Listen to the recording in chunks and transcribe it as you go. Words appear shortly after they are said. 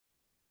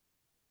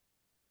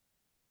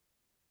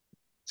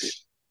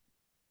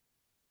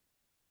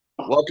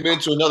Welcome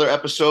into another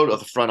episode of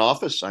the Front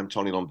Office. I'm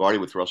Tony Lombardi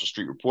with Russell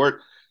Street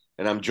Report,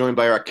 and I'm joined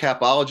by our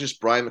capologist,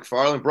 Brian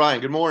McFarland.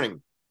 Brian, good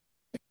morning.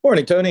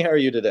 Morning, Tony. How are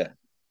you today?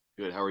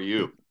 Good. How are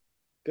you?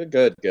 Good,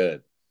 good,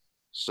 good.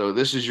 So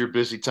this is your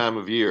busy time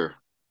of year.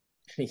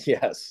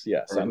 Yes,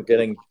 yes. And I'm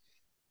getting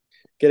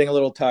a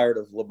little tired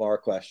of Lamar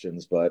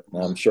questions, but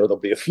I'm sure there'll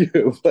be a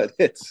few. But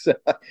it's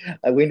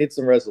we need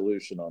some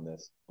resolution on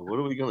this. what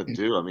are we going to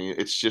do? I mean,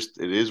 it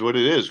is what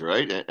it is,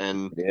 right?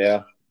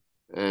 Yeah,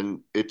 And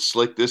it's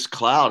like this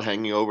cloud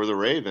hanging over the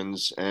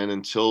Ravens, and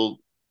until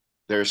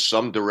there's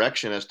some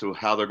direction as to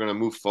how they're going to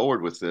move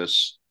forward with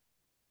this,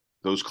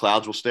 those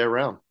clouds will stay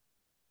around.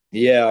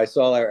 yeah. I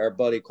saw our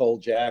buddy Cole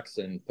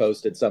Jackson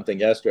posted something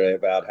yesterday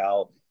about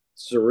how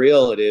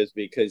surreal it is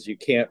because you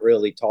can't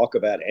really talk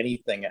about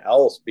anything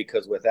else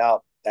because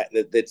without that,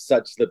 it's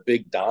such the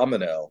big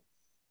domino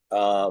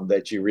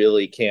that you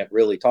really can't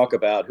really talk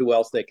about who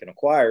else they can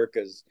acquire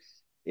because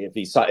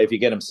if you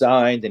get him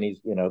signed and he's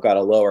got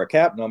a lower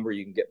cap number,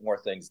 you can get more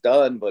things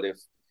done. But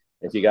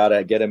if you got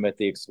to get him at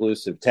the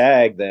exclusive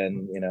tag,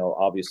 then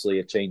obviously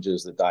it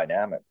changes the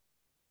dynamic.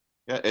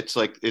 Yeah, it's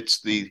like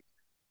it's the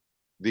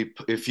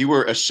if you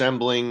were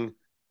assembling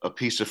a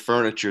piece of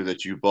furniture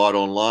that you bought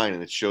online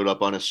and it showed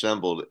up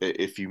unassembled,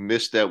 if you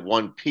missed that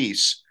one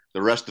piece,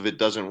 the rest of it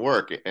doesn't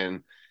work.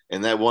 And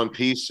that one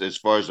piece, as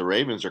far as the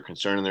Ravens are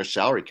concerned, in their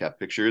salary cap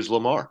picture is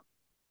Lamar.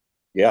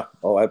 Yeah.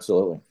 Oh,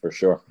 absolutely, for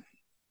sure.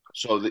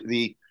 So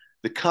the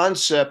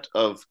concept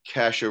of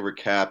cash over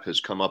cap has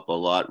come up a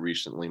lot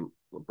recently,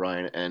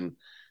 Brian, and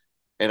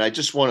I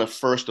just want to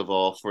first of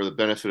all, for the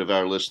benefit of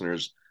our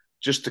listeners,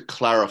 just to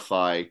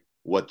clarify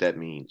what that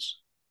means.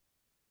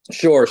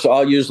 Sure. So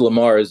I'll use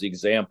Lamar as the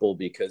example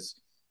because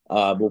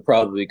we'll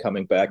probably be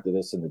coming back to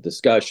this in the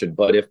discussion.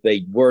 But if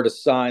they were to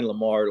sign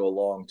Lamar to a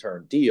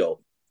long-term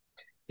deal,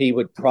 he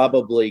would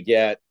probably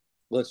get,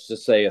 let's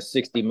just say, a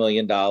 $60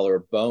 million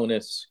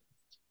bonus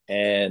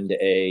and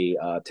a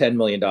 $10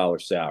 million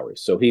salary.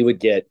 So he would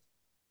get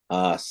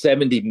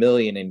 70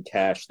 million in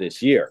cash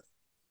this year.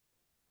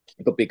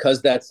 But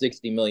because that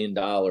 $60 million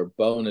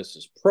bonus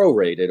is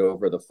prorated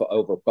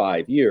over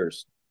 5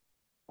 years,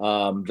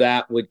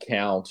 that would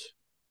count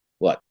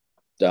what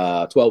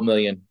 12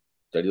 million.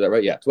 Did I do that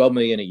right? Yeah, 12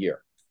 million a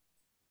year.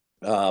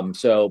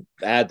 So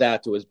add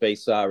that to his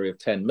base salary of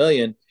 10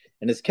 million,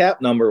 and his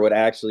cap number would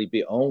actually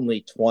be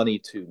only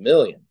 22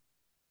 million.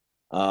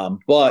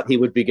 But he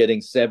would be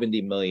getting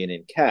 70 million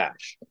in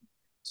cash.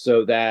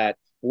 So that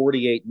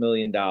 $48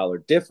 million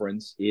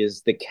difference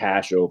is the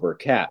cash over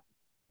cap.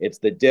 It's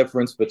the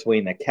difference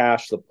between the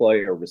cash the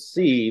player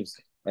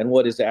receives and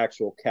what his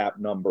actual cap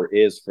number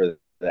is for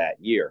that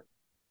year.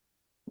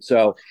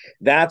 So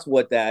that's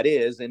what that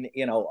is. And,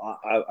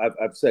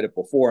 I've said it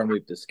before and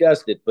we've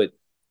discussed it, but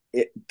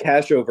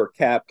cash over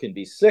cap can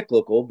be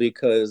cyclical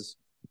because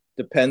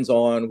depends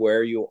on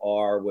where you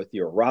are with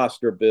your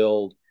roster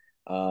build.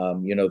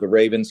 The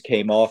Ravens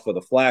came off of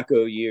the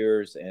Flacco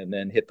years and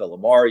then hit the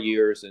Lamar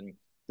years, and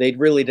they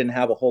really didn't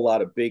have a whole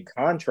lot of big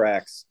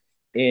contracts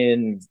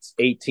in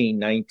 18,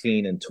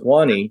 19, and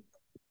 20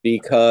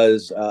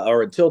 because,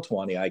 or until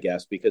 20, I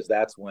guess, because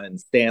that's when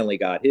Stanley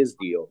got his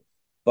deal.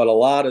 But a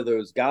lot of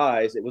those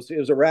guys, it was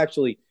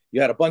actually,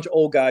 you had a bunch of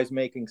old guys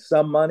making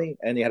some money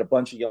and you had a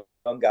bunch of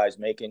young guys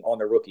making on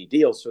their rookie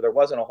deals. So there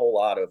wasn't a whole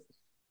lot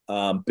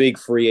of big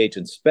free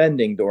agent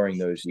spending during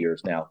those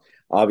years. Now,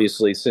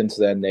 obviously, since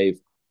then they've,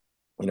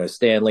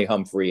 Stanley,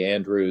 Humphrey,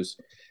 Andrews,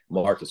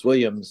 Marcus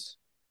Williams,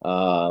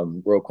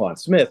 Roquan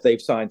Smith, they've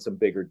signed some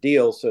bigger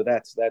deals, so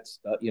that's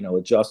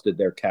adjusted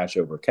their cash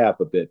over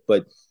cap a bit.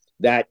 But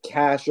that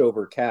cash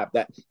over cap,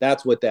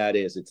 that's what that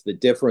is. It's the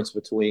difference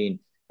between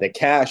the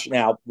cash.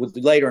 Now, with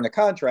later in the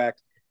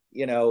contract,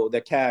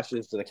 the cash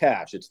is the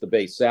cash. It's the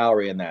base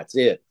salary, and that's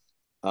it.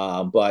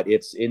 But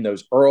it's in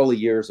those early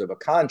years of a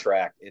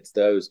contract, it's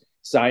those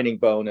signing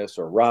bonus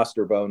or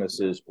roster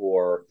bonuses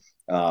or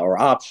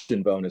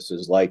option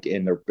bonuses, like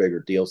in their bigger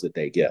deals that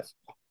they give.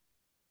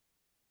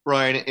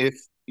 Brian, if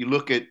you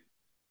look at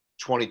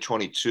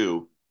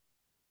 2022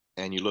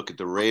 and you look at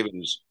the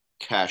Ravens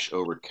cash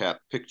over cap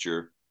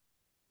picture,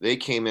 they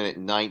came in at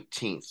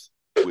 19th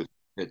with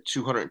at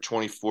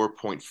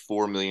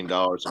 $224.4 million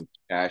in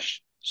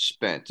cash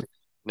spent.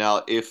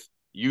 Now, if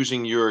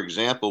using your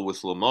example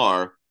with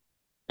Lamar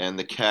and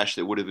the cash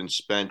that would have been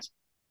spent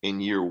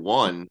in year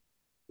one,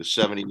 the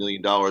 $70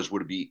 million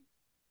would be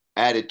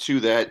added to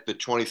that. The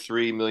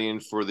 23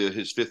 million for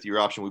his fifth year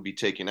option would be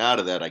taken out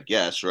of that, I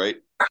guess, right?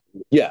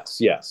 Yes,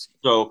 yes.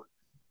 So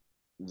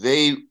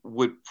they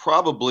would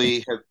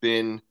probably have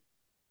been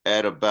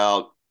at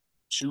about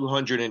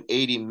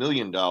 $280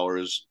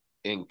 million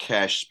in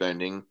cash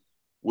spending,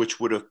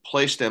 which would have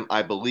placed them,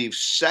 I believe,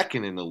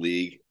 second in the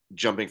league,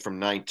 jumping from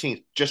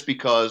 19th, just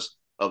because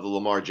of the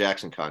Lamar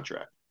Jackson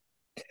contract.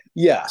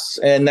 Yes,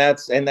 and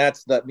that's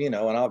the and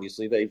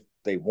obviously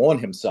they want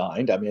him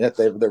signed. I mean,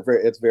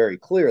 it's very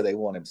clear they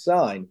want him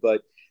signed.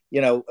 But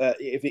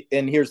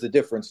and here's the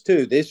difference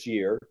too. This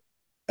year,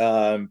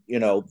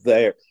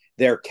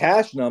 their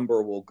cash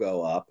number will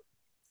go up,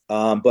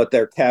 but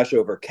their cash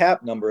over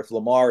cap number, if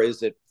Lamar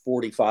is at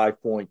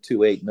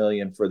 $45.28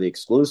 million for the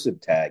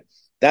exclusive tag.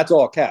 That's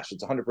all cash.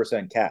 It's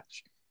 100%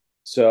 cash.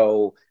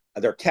 So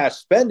their cash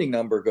spending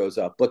number goes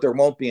up, but there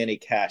won't be any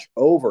cash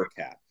over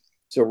cap.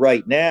 So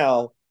right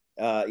now,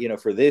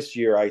 for this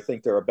year, I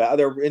think they're about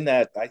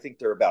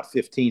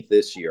 15th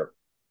this year.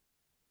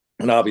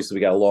 And obviously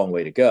we got a long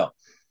way to go.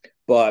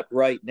 But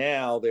right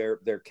now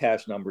their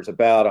cash number is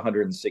about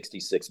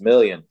 166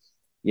 million.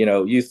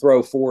 You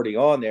throw 40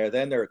 on there,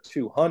 then they're at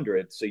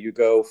 200. So you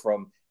go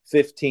from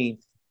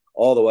 15th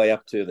all the way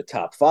up to the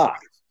top 5.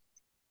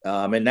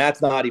 And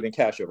that's not even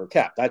cash over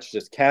cap. That's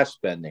just cash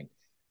spending.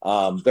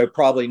 They're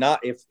probably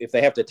not, if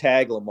they have to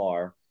tag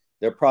Lamar,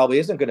 there probably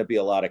isn't going to be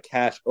a lot of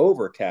cash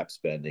over cap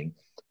spending.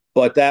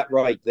 But that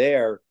right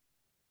there,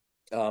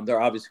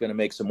 they're obviously going to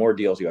make some more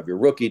deals. You have your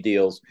rookie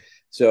deals.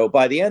 So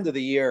by the end of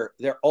the year,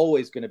 they're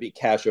always going to be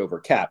cash over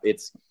cap.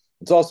 It's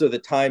also the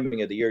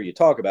timing of the year you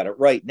talk about it.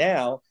 Right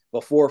now,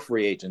 before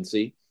free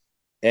agency,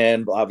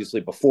 and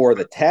obviously before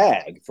the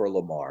tag for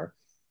Lamar,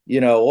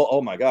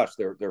 oh my gosh,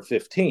 they're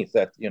 15th.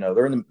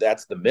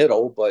 That's the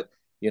middle, but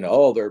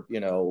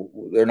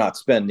they're not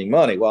spending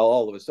money. Well,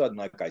 all of a sudden,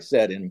 like I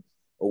said, in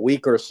a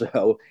week or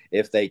so,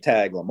 if they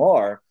tag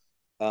Lamar,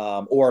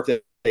 or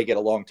if they get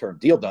a long-term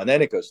deal done,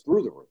 then it goes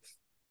through the roof.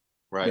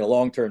 Right.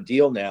 Long-term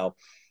deal now.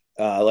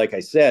 Like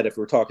I said, if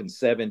we're talking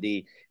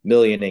 70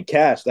 million in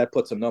cash, that's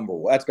going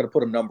to put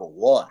them number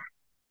 1.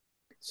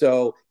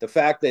 So the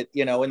fact that,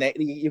 and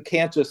you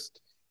can't just,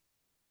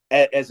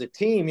 as a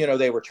team,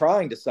 they were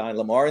trying to sign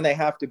Lamar, and they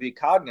have to be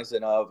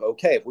cognizant of,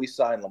 okay, if we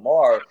sign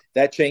Lamar,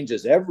 that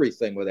changes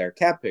everything with their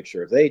cap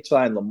picture. If they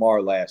signed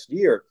Lamar last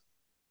year,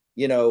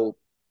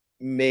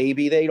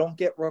 maybe they don't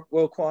get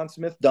Roquan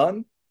Smith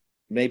done.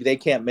 Maybe they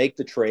can't make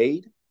the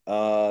trade.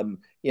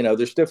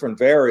 There's different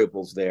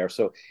variables there.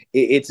 So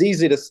it's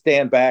easy to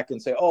stand back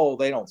and say, oh,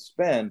 they don't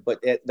spend,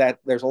 but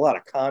there's a lot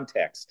of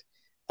context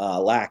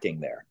lacking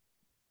there.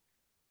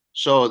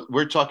 So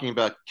we're talking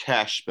about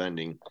cash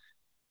spending.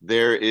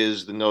 There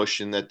is the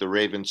notion that the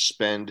Ravens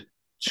spend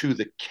to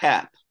the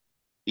cap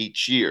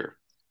each year.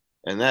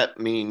 And that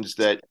means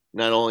that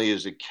not only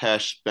is it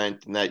cash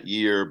spent in that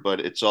year, but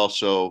it's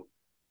also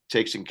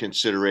takes in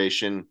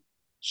consideration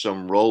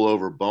some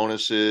rollover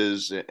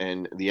bonuses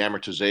and the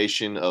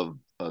amortization of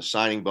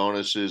signing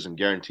bonuses and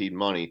guaranteed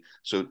money.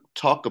 So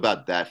talk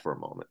about that for a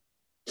moment.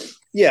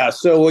 Yeah.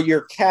 So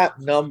your cap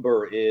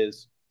number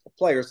is a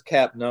player's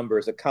cap number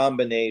is a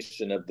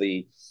combination of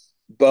the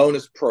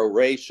bonus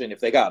proration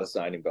if they got a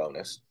signing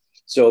bonus.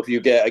 So if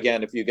you get a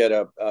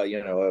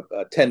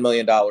 $10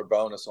 million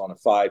bonus on a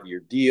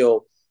 5-year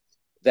deal,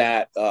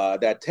 that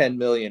 $10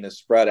 million is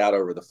spread out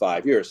over the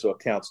 5 years. So it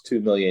counts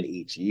 $2 million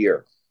each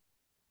year.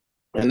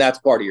 And that's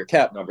part of your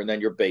cap number. And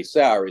then your base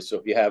salary. So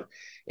if you have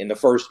in the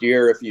first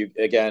year, if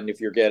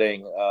you're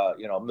getting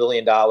 $1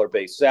 million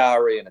base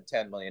salary and a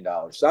 $10 million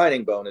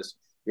signing bonus,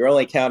 you're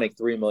only counting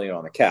 $3 million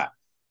on the cap.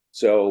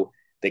 So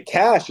the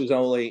cash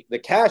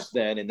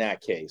then in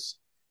that case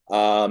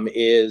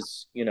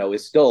is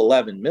still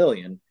 11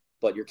 million,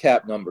 but your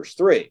cap number's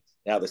 3.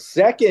 Now the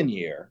second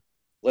year,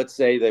 let's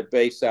say the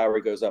base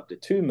salary goes up to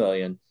 2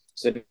 million.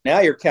 So now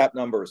your cap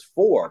number is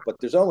 4, but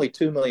there's only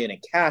 2 million in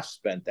cash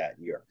spent that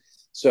year.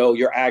 So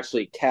you're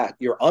actually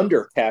you're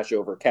under cash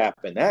over cap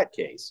in that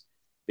case,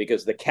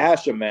 because the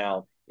cash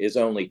amount is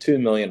only 2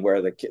 million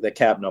where the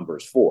cap number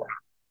is 4.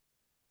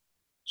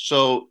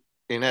 So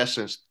in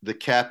essence, the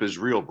cap is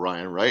real,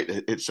 Brian, right?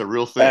 It's a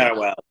real thing.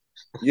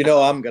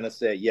 Well, I'm going to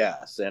say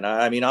yes. And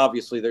I mean,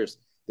 obviously there's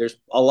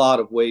a lot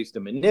of ways to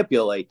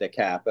manipulate the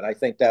cap. And I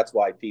think that's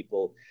why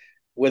people,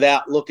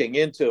 without looking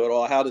into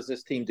it, how does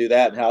this team do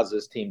that? And how does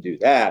this team do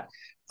that?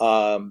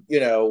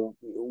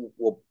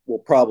 We'll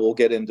probably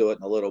get into it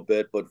in a little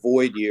bit, but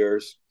void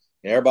years,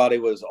 everybody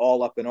was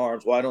all up in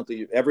arms. Why don't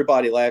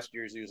everybody last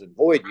year's using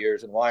void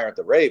years, and why aren't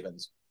the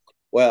Ravens?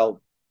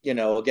 Well,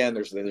 again,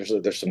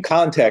 there's some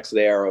context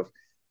there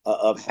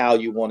of how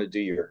you want to do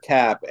your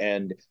cap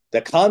and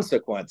the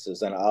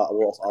consequences. And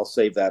I'll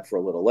save that for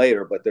a little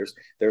later, but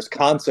there's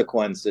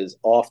consequences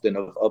often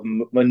of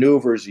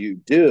maneuvers you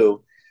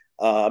do.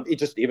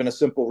 Just even a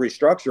simple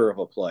restructure of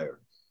a player.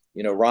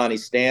 Ronnie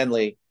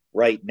Stanley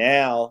right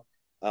now,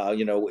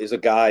 is a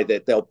guy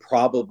that they'll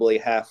probably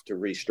have to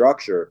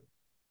restructure.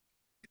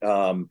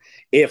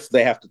 If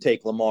they have to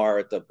take Lamar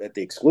at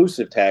the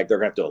exclusive tag, they're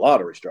going to have to do a lot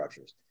of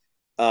restructures.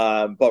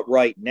 But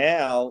right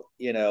now,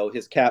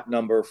 his cap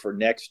number for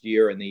next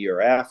year and the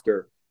year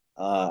after,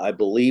 I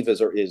believe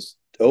is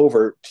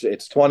over.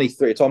 It's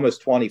 23. It's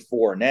almost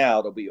 24 now.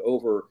 It'll be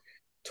over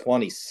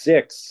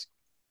 26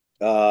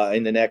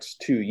 in the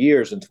next 2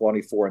 years, in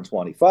 24 and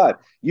 25.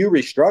 You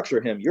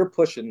restructure him, you're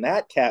pushing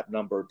that cap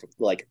number to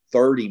like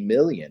 30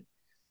 million,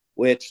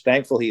 which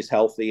thankfully he's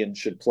healthy and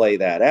should play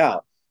that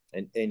out.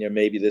 And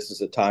maybe this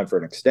is a time for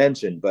an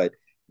extension, but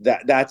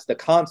that's the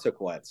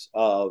consequence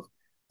of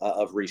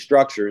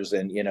restructures.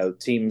 And,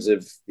 teams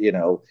have,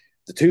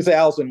 the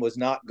 2000 was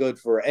not good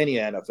for any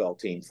NFL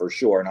team for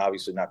sure. And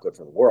obviously not good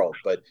for the world,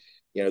 but,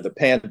 the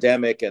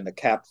pandemic and the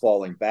cap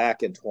falling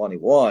back in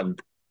 21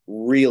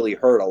 really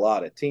hurt a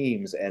lot of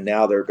teams, and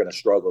now they're going to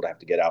struggle to have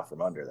to get out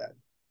from under that.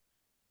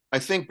 I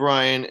think,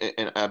 Brian,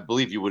 and I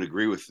believe you would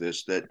agree with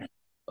this, that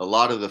a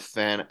lot of the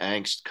fan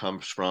angst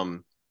comes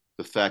from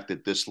the fact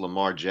that this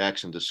Lamar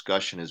Jackson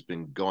discussion has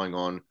been going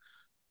on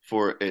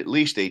for at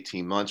least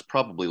 18 months,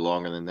 probably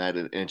longer than that.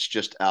 And it's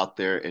just out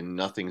there and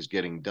nothing's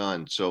getting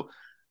done. So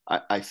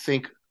I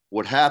think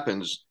what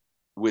happens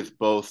with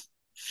both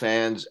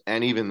fans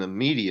and even the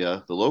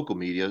media, the local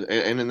media,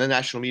 and in the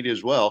national media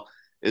as well,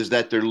 is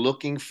that they're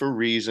looking for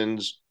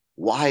reasons.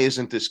 Why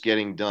isn't this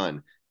getting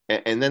done?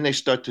 And then they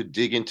start to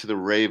dig into the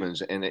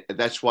Ravens. And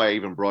that's why I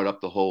even brought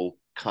up the whole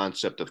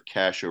concept of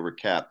cash over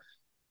cap,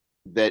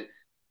 that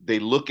they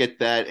look at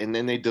that and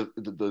then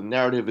the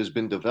narrative has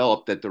been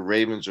developed that the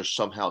Ravens are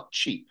somehow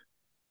cheap,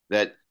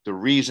 that the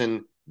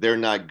reason they're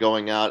not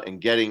going out and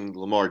getting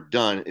Lamar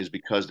done is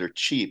because they're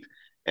cheap.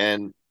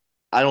 And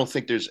I don't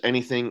think there's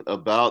anything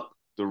about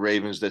the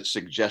Ravens that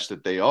suggests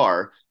that they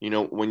are.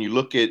 When you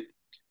look at,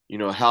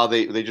 how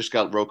they just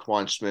got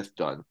Roquan Smith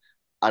done,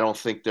 I don't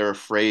think they're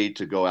afraid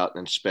to go out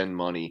and spend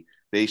money.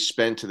 They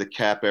spend to the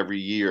cap every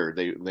year.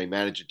 They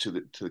manage it to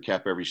the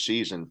cap every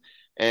season.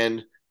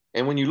 And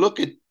when you look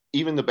at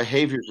even the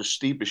behaviors of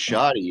Steve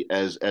Bisciotti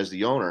as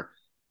the owner,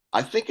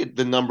 I think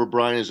the number,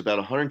 Brian, is about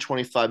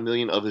 125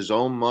 million of his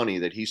own money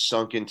that he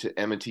sunk into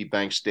M&T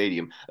Bank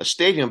Stadium, a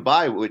stadium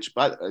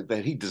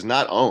that he does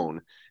not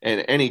own.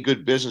 And any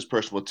good business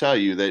person will tell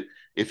you that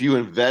if you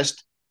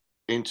invest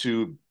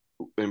into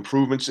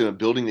improvements in a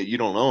building that you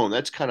don't own,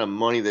 that's kind of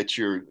money that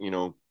you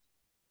know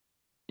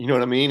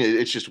what I mean?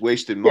 It's just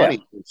wasted Yeah.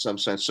 money in some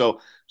sense.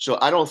 So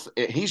I don't.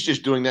 He's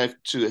just doing that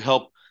to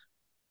help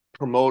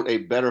promote a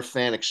better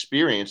fan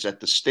experience at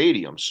the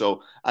stadium.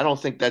 So I don't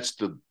think that's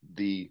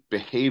the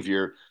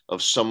behavior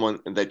of someone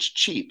that's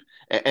cheap.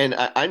 And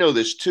I know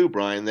this too,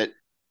 Brian, that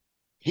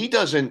he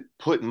doesn't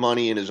put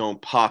money in his own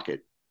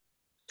pocket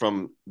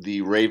from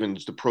the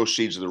Ravens, the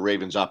proceeds of the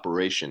Ravens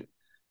operation.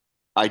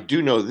 I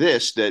do know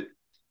this, that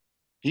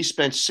he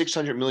spent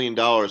 $600 million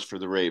for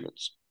the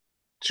Ravens.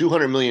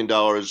 $200 million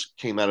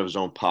came out of his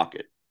own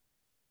pocket.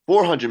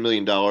 $400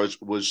 million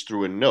was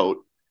through a note.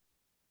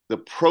 The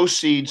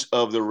proceeds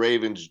of the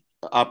Ravens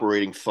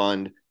operating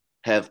fund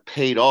have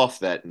paid off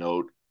that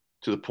note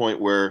to the point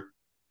where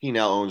he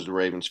now owns the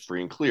Ravens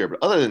free and clear.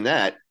 But other than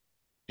that,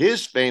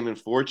 his fame and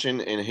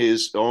fortune and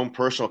his own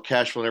personal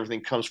cash flow and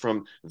everything comes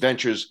from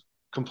ventures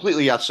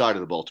completely outside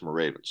of the Baltimore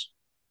Ravens.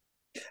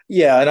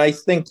 Yeah, and I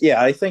think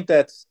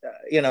that's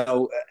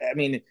I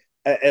mean,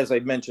 as I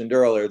mentioned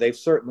earlier, they've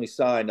certainly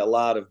signed a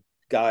lot of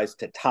guys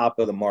to top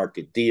of the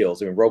market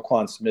deals. I mean,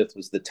 Roquan Smith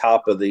was the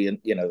top of the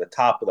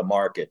top of the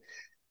market.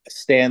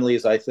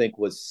 Stanley's, I think,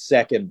 was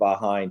second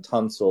behind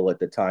Tunsil at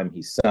the time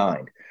he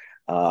signed.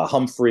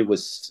 Humphrey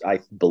was,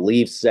 I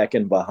believe,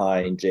 second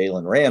behind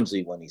Jalen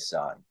Ramsey when he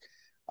signed.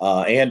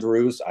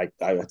 Andrews,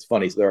 it's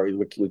funny,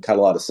 we cut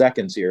a lot of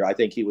seconds here. I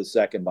think he was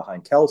second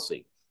behind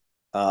Kelsey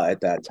at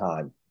that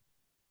time.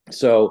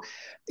 So,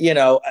 you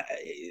know,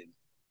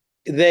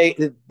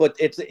 but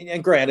it's,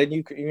 and granted,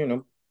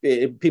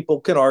 people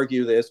can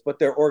argue this, but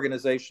their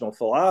organizational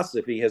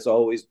philosophy has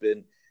always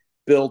been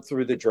build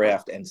through the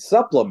draft and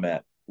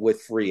supplement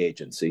with free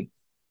agency.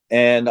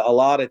 And a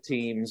lot of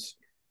teams,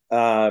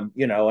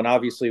 and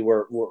obviously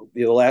we're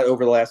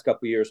over the last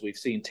couple of years, we've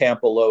seen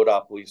Tampa load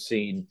up. We've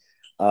seen,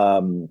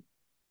 we've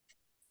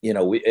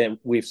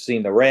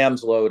seen the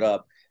Rams load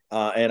up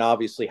and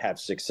obviously have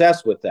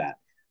success with that.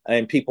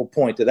 And people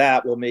point to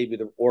that. Well, maybe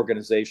the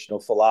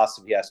organizational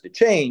philosophy has to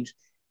change.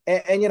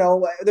 And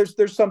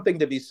there's something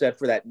to be said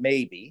for that.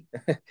 Maybe,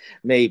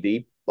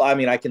 maybe. I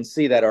mean, I can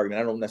see that argument.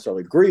 I don't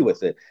necessarily agree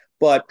with it.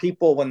 But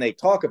people, when they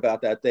talk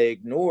about that, they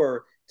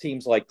ignore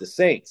teams like the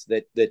Saints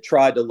that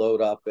tried to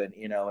load up and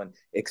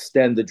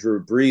extend the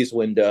Drew Brees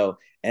window.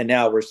 And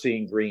now we're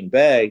seeing Green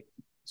Bay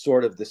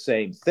sort of the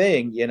same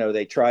thing.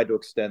 They tried to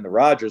extend the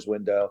Rodgers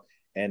window,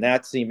 and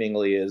that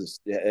seemingly is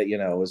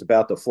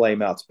about to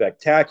flame out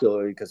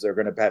spectacularly because they're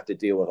going to have to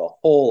deal with a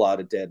whole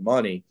lot of dead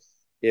money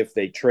if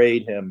they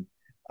trade him,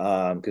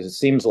 because it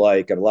seems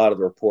like a lot of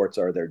the reports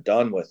are they're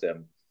done with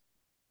him.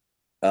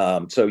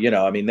 There's some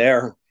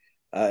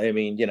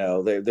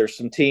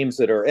teams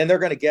that are, and they're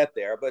going to get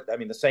there, but I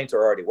mean, the Saints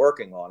are already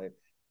working on it.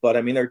 But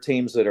I mean, there are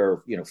teams that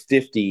are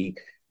 50,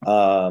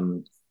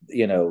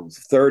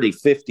 30,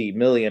 50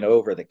 million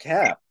over the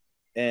cap.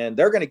 And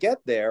they're going to get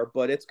there,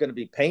 but it's going to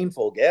be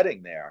painful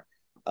getting there.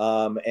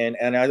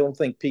 And I don't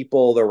think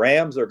the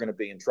Rams are going to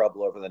be in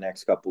trouble over the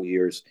next couple of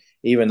years,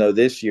 even though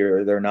this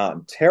year they're not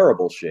in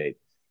terrible shape.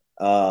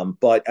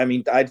 But I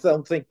mean, I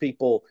don't think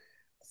people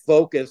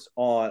focus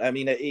on. I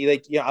mean,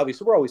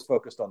 obviously we're always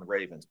focused on the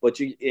Ravens, but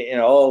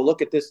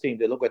look at this team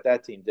did, look what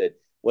that team did,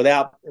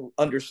 without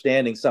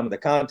understanding some of the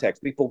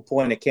context. People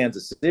point at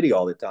Kansas City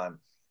all the time.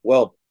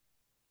 Well,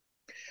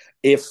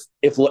 if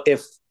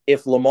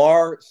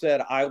Lamar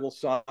said, I will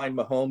sign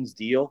Mahomes'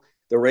 deal,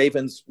 the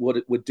Ravens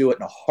would do it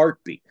in a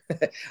heartbeat.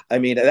 I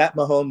mean, that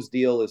Mahomes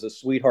deal is a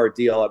sweetheart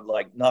deal.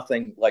 Like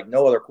nothing, like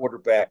no other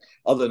quarterback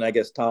other than, I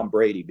guess, Tom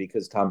Brady,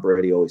 because Tom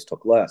Brady always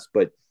took less.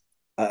 But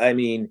I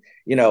mean,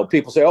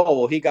 people say, oh,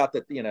 well, he got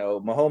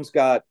Mahomes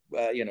got,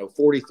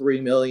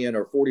 43 million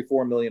or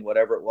 44 million,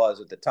 whatever it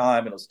was at the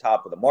time, and it was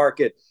top of the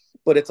market,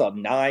 but it's a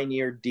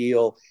 9-year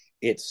deal.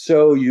 It's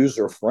so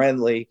user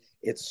friendly.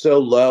 It's so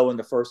low in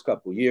the first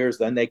couple of years.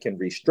 Then they can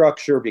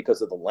restructure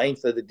because of the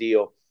length of the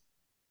deal.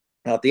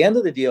 Now, at the end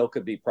of the deal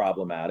could be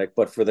problematic,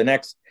 but for the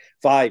next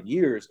 5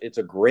 years, it's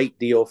a great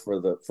deal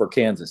for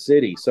Kansas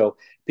City. So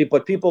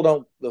people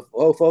don't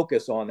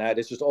focus on that.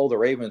 It's just, oh, the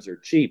Ravens are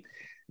cheap.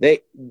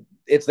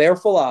 It's their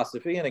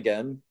philosophy, and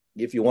again,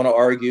 if you want to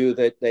argue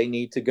that they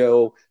need to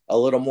go a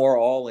little more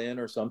all in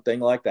or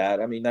something like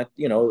that, I mean that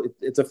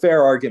it's a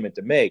fair argument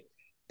to make,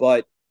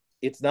 but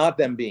it's not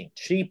them being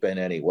cheap in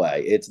any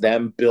way. It's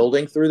them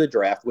building through the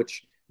draft,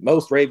 which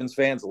most Ravens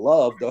fans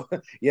loved,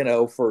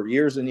 for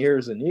years and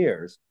years and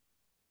years.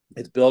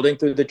 It's building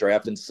through the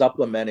draft and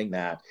supplementing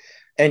that,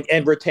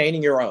 and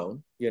retaining your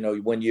own.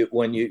 When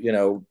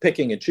you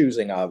picking and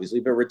choosing,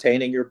 obviously, but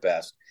retaining your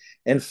best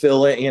and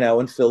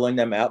filling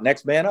them out.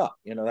 Next man up.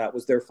 That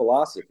was their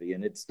philosophy,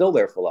 and it's still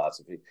their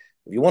philosophy.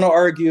 If you want to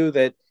argue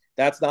that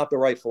that's not the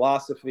right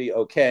philosophy,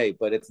 okay,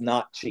 but it's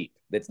not cheap.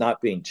 It's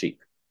not being cheap.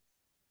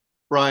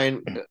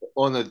 Brian,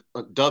 on the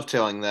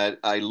dovetailing that,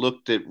 I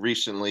looked at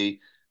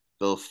recently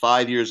the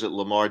 5 years that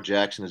Lamar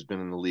Jackson has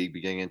been in the league,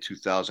 beginning in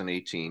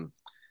 2018,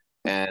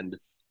 and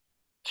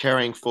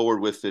carrying forward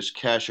with this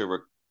cash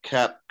over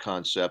cap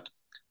concept.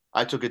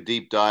 I took a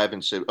deep dive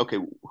and said, okay,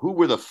 who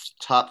were the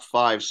top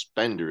 5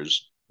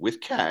 spenders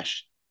with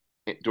cash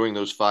during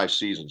those 5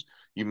 seasons?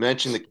 You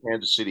mentioned the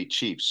Kansas City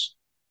Chiefs.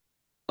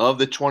 Of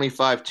the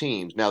 25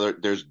 teams, now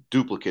there's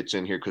duplicates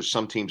in here because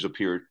some teams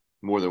appeared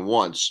more than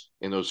once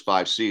in those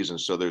 5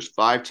 seasons. So there's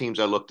 5 teams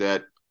I looked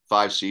at,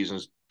 5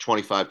 seasons,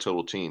 25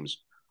 total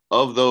teams.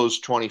 Of those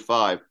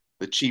 25,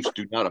 the Chiefs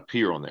do not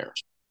appear on there.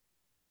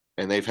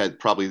 And they've had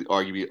probably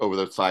arguably over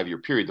the 5-year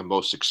period the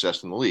most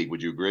success in the league.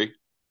 Would you agree?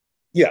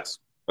 Yes.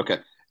 Okay.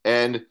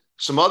 And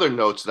some other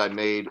notes that I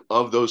made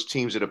of those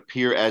teams that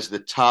appear as the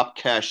top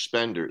cash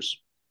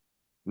spenders.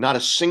 Not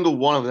a single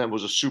one of them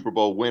was a Super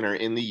Bowl winner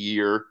in the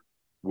year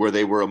where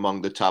they were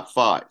among the top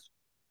 5.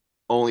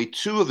 Only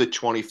 2 of the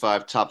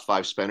 25 top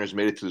 5 spenders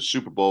made it to the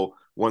Super Bowl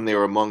when they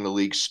were among the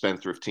league's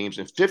spendthrift teams,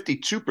 and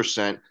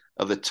 52%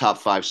 of the top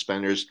 5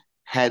 spenders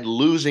had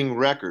losing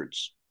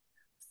records.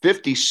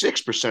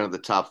 56% of the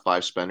top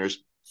 5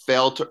 spenders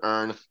failed to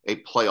earn a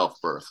playoff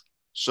berth.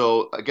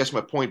 So I guess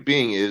my point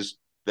being is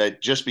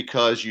that just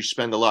because you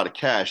spend a lot of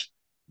cash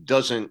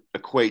doesn't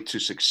equate to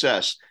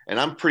success. And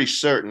I'm pretty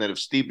certain that if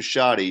Steve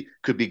Bisciotti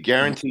could be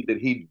guaranteed that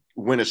he'd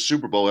win a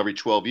Super Bowl every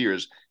 12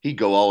 years, he'd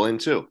go all in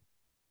too.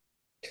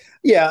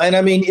 Yeah, and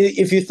I mean,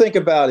 if you think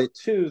about it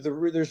too,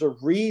 there's a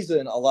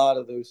reason a lot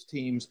of those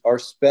teams are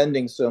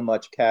spending so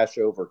much cash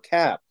over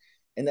cap,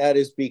 and that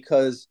is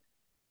because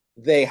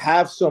they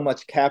have so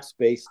much cap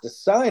space to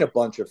sign a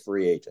bunch of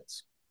free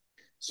agents.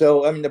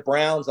 So, I mean, the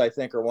Browns, I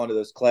think, are one of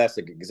those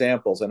classic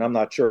examples, and I'm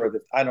not sure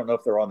that I don't know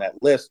if they're on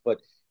that list,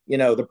 but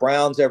the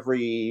Browns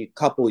every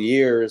couple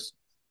years,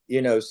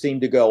 seem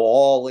to go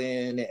all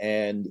in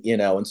and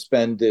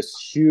spend this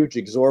huge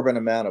exorbitant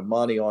amount of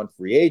money on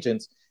free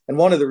agents. And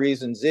one of the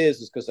reasons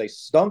is because they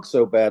stunk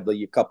so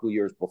badly a couple of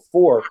years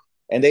before,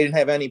 and they didn't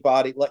have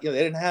anybody. They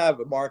didn't have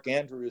Mark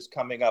Andrews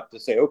coming up to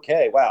say,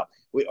 okay, wow,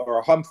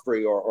 or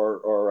Humphrey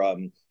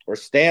or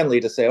Stanley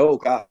to say, oh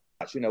gosh,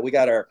 we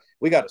got a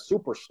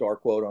superstar,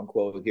 quote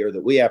unquote, here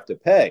that we have to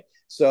pay.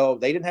 So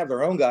they didn't have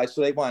their own guys,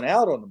 so they went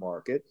out on the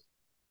market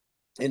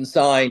and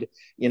signed,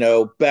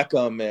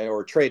 Beckham,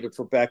 or traded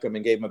for Beckham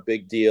and gave him a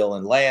big deal,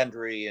 and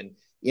Landry and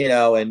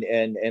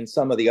and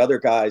some of the other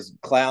guys,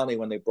 Clowney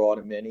when they brought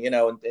him in,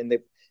 and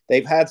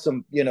they've had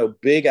some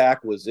big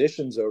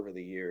acquisitions over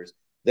the years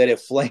that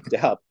have flamed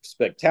out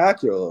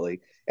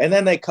spectacularly. And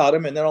then they cut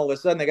him, and then all of a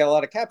sudden they got a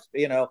lot of caps.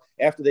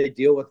 After they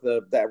deal with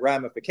that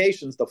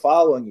ramifications the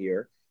following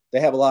year, they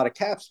have a lot of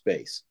cap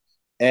space,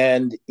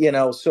 and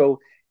so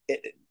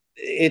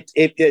it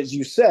as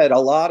you said, a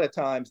lot of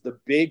times the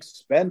big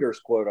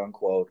spenders, quote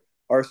unquote,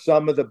 are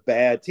some of the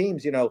bad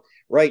teams.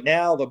 Right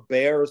now the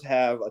Bears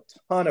have a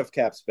ton of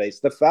cap space.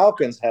 The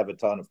Falcons have a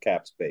ton of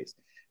cap space.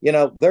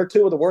 They're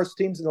 2 of the worst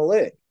teams in the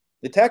league.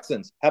 The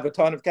Texans have a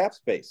ton of cap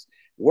space.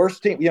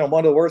 Worst team,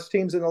 one of the worst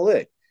teams in the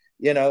league.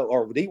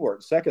 Or the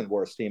second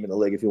worst team in the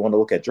league if you want to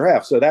look at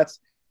draft. So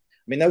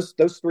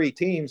those 3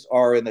 teams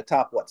are in the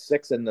top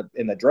 6 in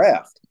the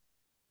draft.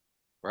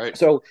 Right.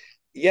 So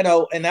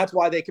and that's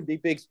why they can be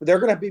big. They're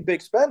going to be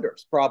big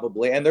spenders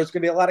probably, and there's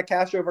going to be a lot of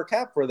cash over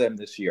cap for them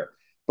this year.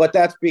 But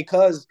that's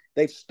because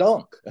they've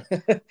stunk.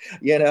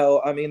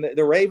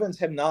 The Ravens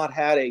have not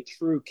had a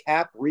true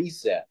cap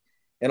reset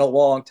in a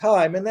long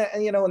time, and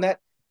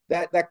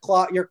that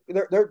clog,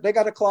 they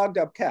got a clogged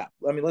up cap.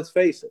 I mean, let's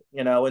face it.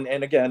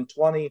 And again,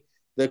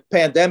 the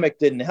pandemic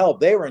didn't help.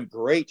 They were in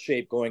great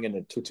shape going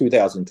into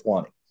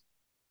 2020.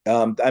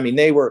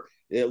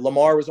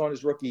 Lamar was on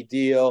his rookie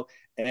deal,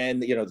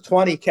 and the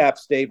 20 cap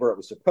stayed where it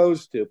was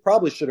supposed to.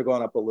 Probably should have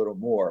gone up a little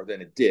more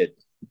than it did.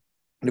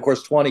 And of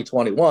course,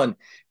 2021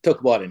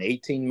 took an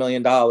 $18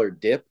 million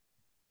dip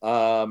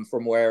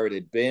from where it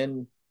had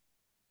been.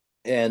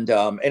 and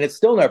it's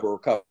still never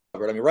recovered. I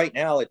mean, right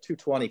now at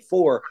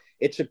 224,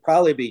 it should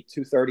probably be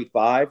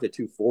 235 to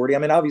 240. I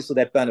mean, obviously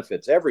that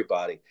benefits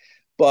everybody,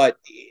 but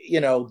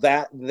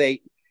that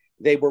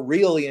they were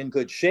really in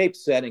good shape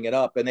setting it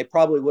up, and they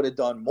probably would have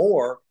done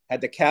more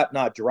had the cap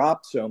not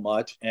dropped so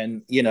much.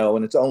 And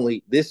it's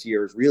only this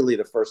year is really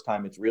the first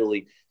time it's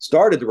really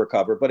started to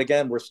recover. But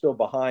again, we're still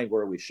behind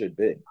where we should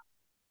be.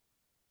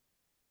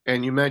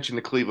 And you mentioned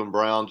the Cleveland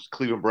Browns.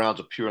 Cleveland Browns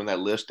appear on that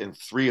list in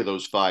 3 of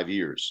those 5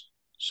 years.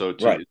 So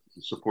Right.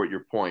 to support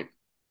your point,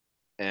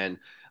 and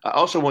I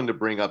also wanted to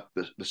bring up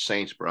the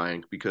Saints,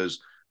 Brian, because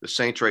the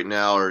Saints right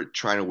now are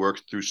trying to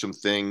work through some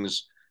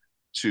things.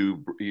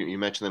 You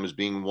mentioned them as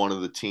being one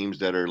of the teams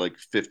that are like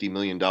 $50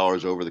 million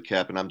over the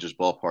cap, and I'm just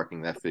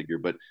ballparking that figure,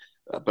 but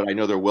I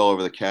know they're well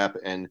over the cap,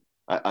 and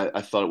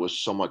I thought it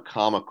was somewhat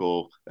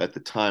comical at the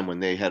time when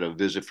they had a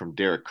visit from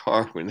Derek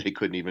Carr when they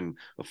couldn't even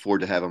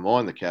afford to have him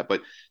on the cap.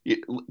 But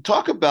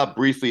talk about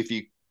briefly, if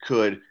you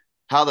could,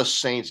 how the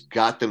Saints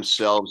got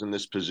themselves in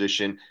this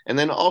position, and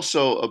then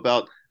also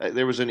about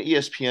there was an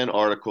ESPN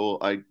article.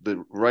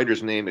 The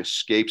writer's name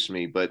escapes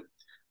me, but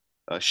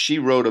she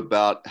wrote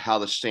about how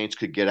the Saints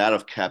could get out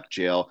of cap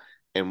jail,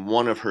 and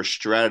one of her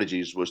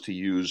strategies was to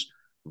use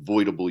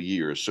voidable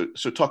years.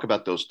 So talk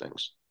about those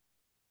things.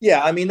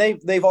 Yeah, I mean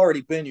they've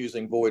already been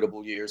using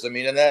voidable years. I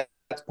mean, and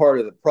that's part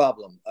of the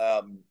problem.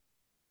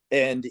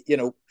 And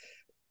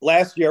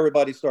last year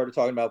everybody started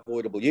talking about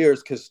voidable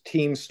years because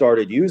teams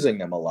started using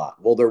them a lot.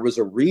 Well, there was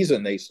a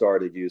reason they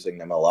started using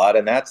them a lot,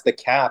 and that's the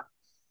cap.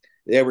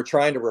 They were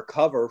trying to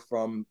recover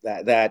from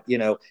that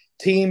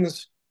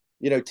teams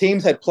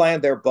teams had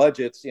planned their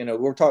budgets.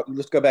 We're talking,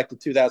 let's go back to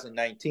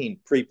 2019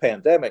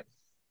 pre-pandemic.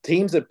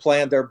 Teams had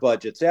planned their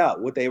budgets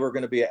out, what they were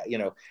going to be,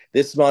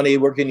 this money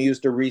we're going to use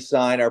to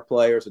re-sign our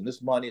players, and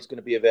this money is going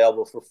to be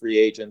available for free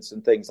agents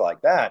and things like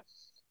that,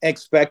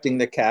 expecting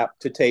the cap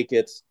to take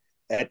its,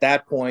 at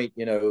that point,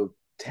 $10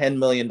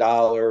 million,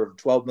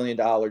 $12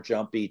 million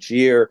jump each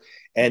year.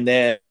 And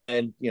then,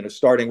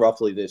 starting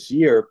roughly this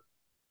year,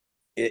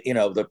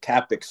 the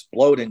cap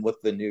exploding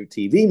with the new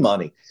TV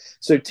money.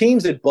 So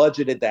teams had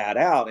budgeted that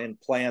out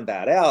and planned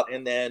that out.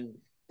 And then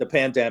the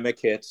pandemic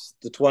hits,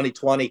 the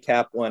 2020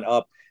 cap went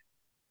up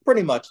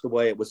pretty much the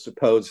way it was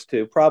supposed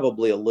to,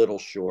 probably a little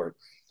short.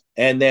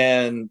 And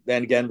then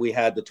again, we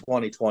had the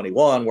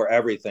 2021 where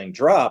everything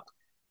dropped.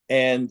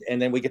 And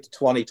then we get to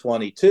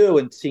 2022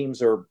 and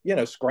teams are,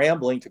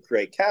 scrambling to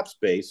create cap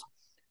space.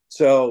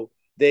 So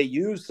they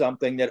used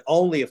something that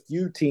only a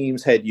few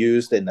teams had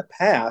used in the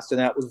past, and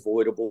that was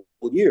voidable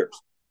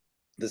years.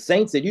 The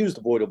Saints had used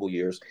voidable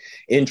years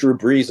in Drew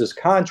Brees'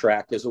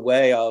 contract as a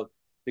way of,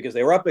 because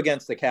they were up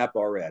against the cap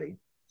already,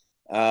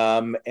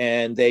 and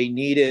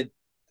they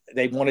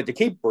wanted to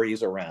keep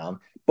Brees around,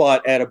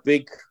 but at a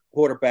big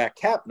quarterback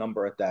cap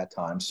number at that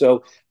time.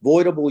 So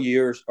voidable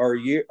years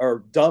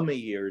are dummy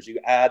years you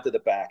add to the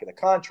back of the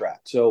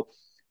contract. So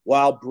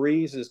while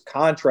Brees'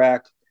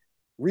 contract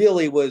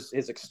really was,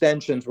 his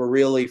extensions were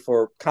really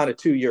for kind of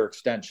 2-year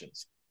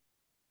extensions.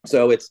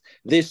 So it's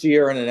this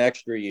year and an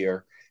extra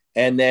year.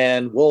 And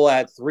then we'll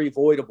add 3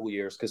 voidable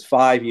years because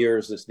 5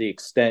 years is the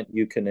extent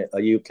you can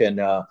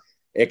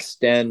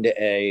extend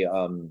a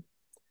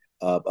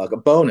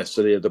bonus,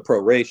 so the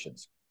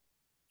prorations.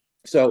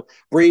 So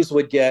Brees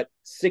would get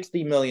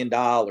 $60 million,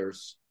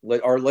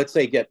 or let's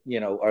say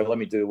or let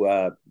me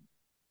do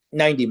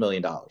 $90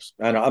 million.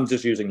 And I'm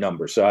just using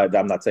numbers. So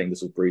I'm not saying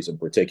this is Brees in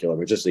particular,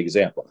 but just the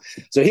example.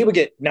 So he would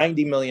get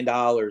 $90 million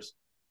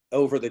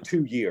over the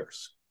 2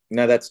 years.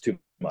 Now that's too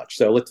much.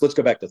 So let's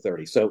go back to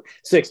 30. So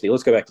 60,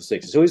 let's go back to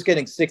 60. So he's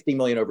getting 60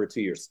 million over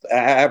 2 years,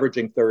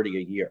 averaging 30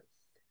 a year.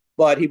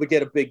 But he would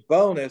get a big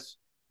bonus.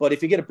 But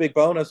if you get a big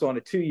bonus on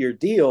a 2-year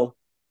deal,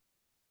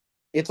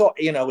 it's all,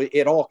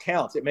 it all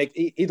counts. It makes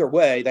either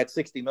way, that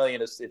 60 million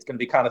it's going to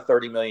be kind of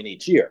 30 million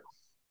each year,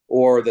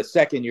 or the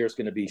second year is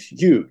going to be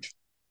huge.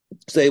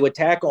 So they would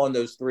tack on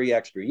those 3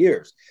 extra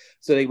years.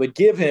 So they would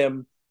give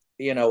him,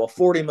 a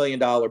 $40 million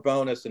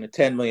bonus and a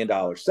 $10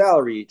 million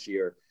salary each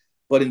year.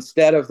 But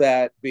instead of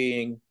that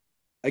being,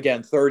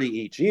 again, 30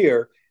 each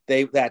year,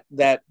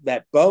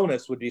 that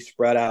bonus would be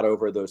spread out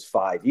over those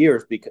 5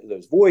 years, because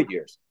those void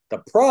years.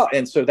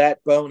 And so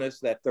that bonus,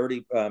 that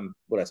 $40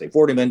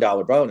 million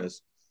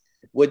bonus,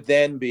 would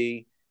then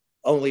be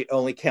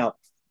only count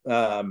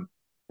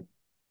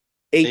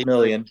 8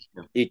 million.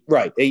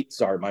 Right. 8.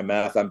 Sorry, my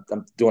math. I'm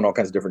doing all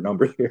kinds of different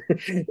numbers here.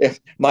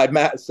 My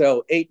math.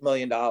 So $8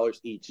 million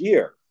each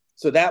year.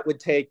 So that would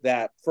take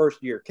that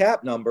first year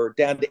cap number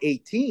down to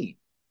 18,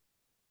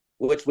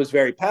 which was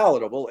very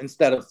palatable,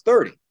 instead of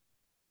 30.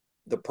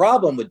 The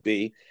problem would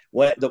be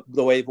when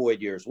the way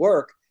void years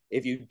work,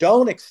 if you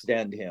don't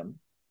extend him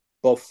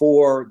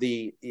before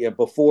the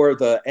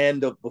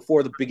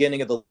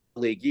beginning of the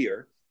league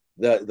year,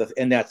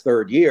 in that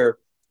third year,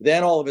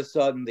 then all of a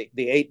sudden the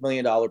 $8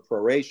 million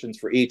prorations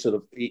for each of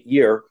the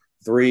year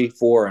 3,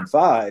 4, and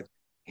 5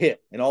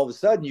 hit, and all of a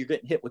sudden you're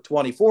getting hit with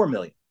 24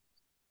 million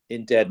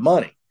in dead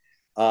money.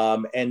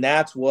 And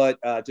that's what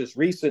just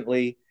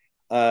recently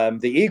The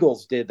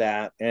Eagles did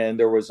that, and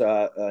there was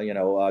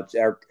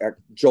our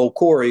Joel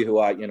Corey, who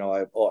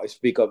I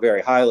speak of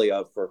very highly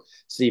of for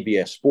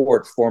CBS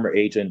Sports, former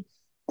agent,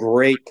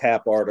 great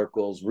cap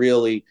articles,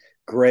 really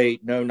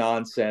great, no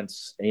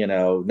nonsense,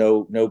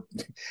 no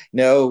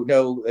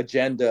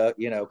agenda,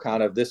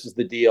 kind of this is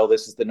the deal,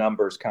 this is the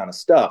numbers kind of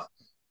stuff.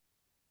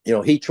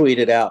 He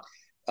tweeted out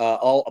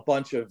a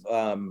bunch of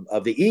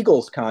the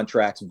Eagles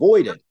contracts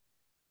voided.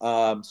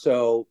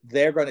 So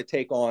they're going to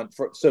take on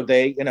so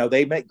they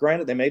made,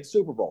 granted they made the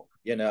Super Bowl,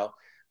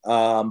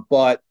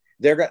 but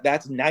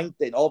that's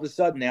all of a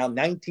sudden now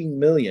 19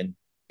 million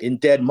in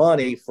dead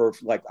money for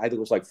like, I think it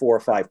was like 4 or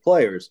 5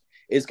 players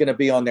is going to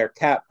be on their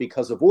cap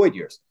because of void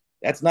years.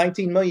 That's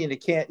 19 million they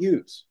can't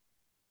use.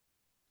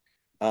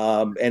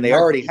 And they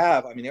already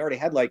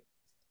had like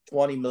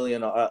 20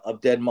 million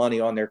of dead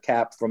money on their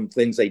cap from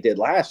things they did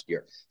last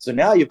year. So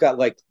now you've got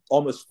like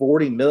almost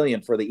 40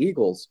 million for the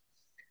Eagles,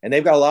 and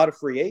they've got a lot of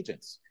free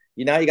agents.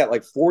 You got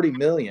like 40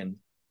 million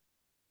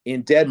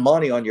in dead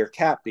money on your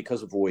cap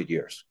because of void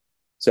years.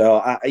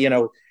 So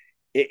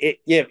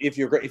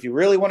if you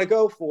really want to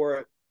go for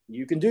it,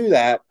 you can do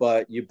that,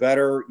 but you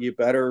better,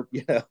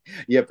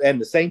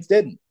 and the Saints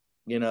didn't.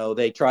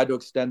 They tried to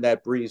extend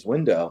that Breeze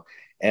window,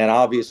 and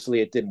obviously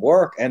it didn't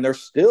work, and they're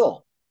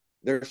still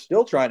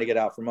trying to get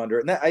out from under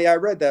it. And I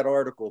read that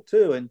article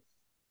too, and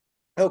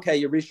okay,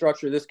 you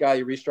restructure this guy,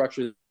 you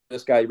restructure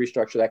this guy, you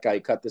restructure that guy,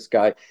 you cut this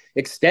guy,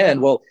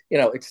 extend. Well,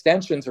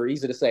 extensions are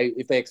easy to say.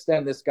 If they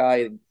extend this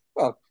guy,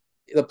 well,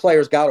 the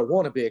player's got to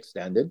want to be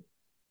extended.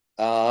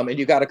 And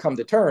you got to come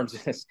to terms.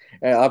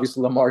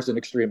 Obviously, Lamar's an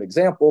extreme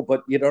example,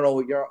 but you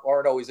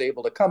aren't always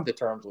able to come to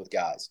terms with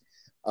guys.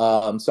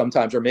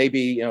 Sometimes, or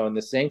maybe, in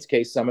the Saints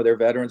case, some of their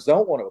veterans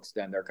don't want to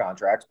extend their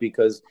contracts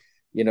because,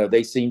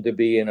 they seem to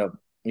be in a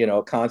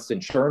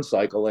constant churn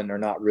cycle and they're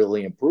not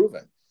really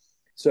improving.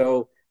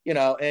 So,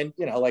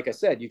 like I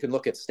said, you can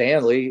look at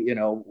Stanley,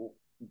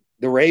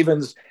 the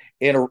Ravens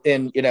in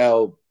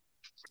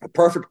a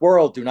perfect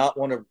world do not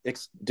want to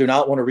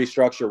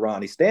restructure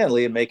Ronnie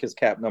Stanley and make his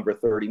cap number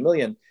 30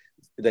 million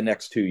the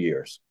next 2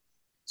 years.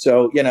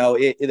 So,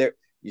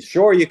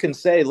 sure, you can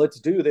say, let's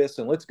do this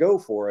and let's go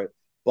for it.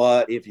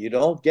 But if you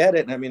don't get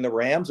it, the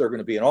Rams are going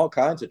to be in all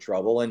kinds of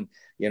trouble, and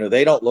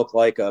they don't look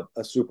like a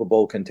Super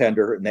Bowl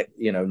contender,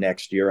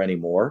 next year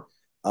anymore.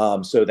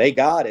 So they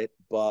got it,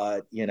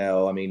 but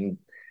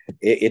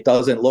it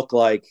doesn't look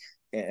like.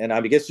 And I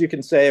guess you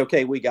can say,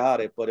 okay, we got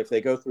it, but if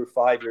they go through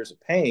 5 years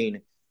of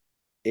pain,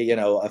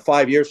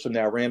 5 years from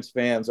now, Rams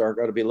fans are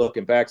going to be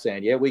looking back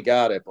saying, yeah, we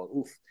got it, but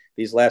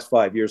these last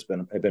 5 years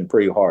have been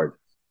pretty hard.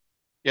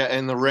 Yeah,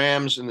 and the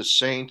Rams and the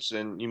Saints,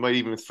 and you might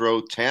even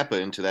throw Tampa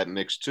into that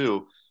mix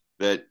too,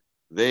 that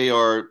they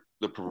are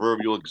the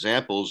proverbial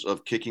examples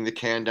of kicking the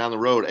can down the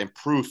road and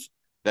proof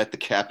that the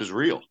cap is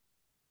real.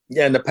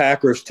 Yeah, and the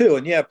Packers too.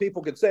 And yeah,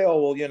 people could say,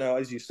 oh, well,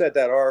 as you said,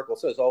 that article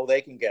says, oh,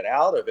 they can get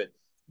out of it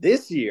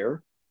this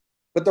year,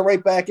 but they're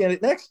right back in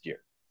it next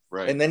year.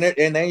 Right. And then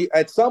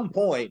at some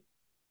point,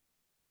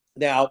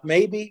 now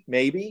maybe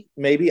I'm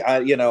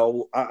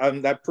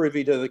not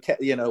privy to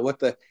what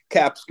the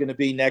cap's going to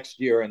be next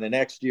year and the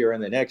next year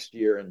and the next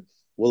year, and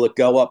will it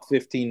go up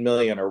 15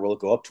 million or will it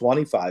go up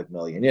 25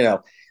 million?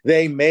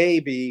 They may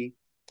be,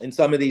 and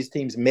some of these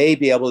teams may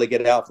be able to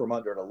get out from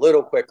under it a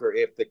little quicker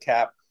if the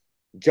cap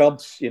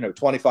jumps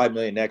 25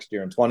 million next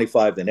year and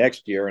 25 the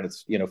next year, and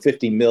it's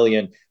 15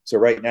 million. So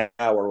right now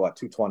we're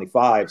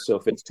 225. So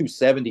if it's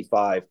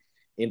 275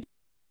 in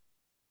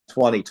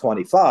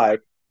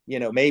 2025,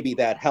 maybe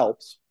that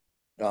helps.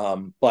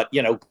 But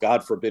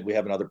God forbid we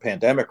have another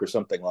pandemic or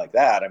something like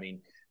that.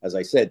 As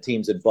I said,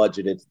 teams had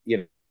budgeted,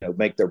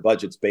 make their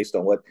budgets based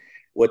on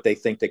what they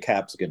think the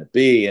cap's going to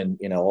be, and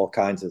all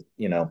kinds of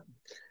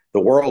the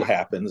world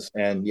happens,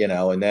 and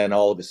and then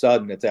all of a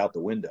sudden it's out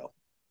the window.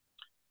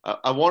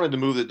 I wanted to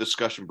move the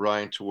discussion,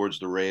 Brian, towards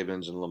the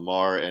Ravens and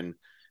Lamar, and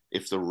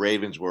if the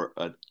Ravens were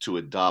to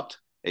adopt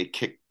a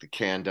kick the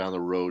can down the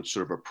road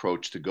sort of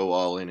approach to go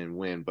all in and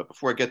win. But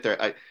before I get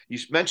there, you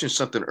mentioned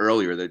something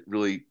earlier that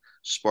really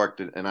sparked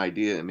an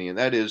idea in me, and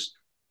that is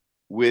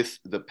with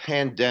the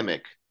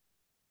pandemic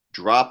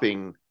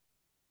dropping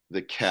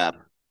the cap,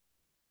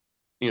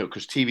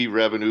 because TV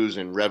revenues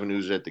and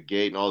revenues at the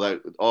gate and all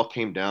that all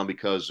came down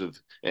because of,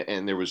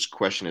 and there was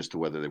question as to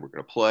whether they were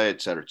going to play, et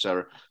cetera, et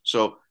cetera.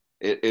 So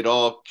it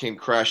all came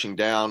crashing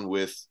down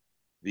with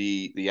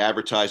the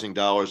advertising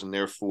dollars, and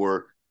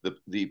therefore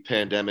the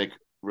pandemic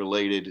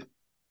related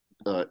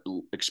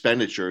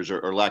expenditures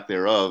or lack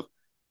thereof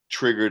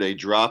triggered a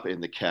drop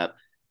in the cap.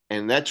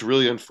 And that's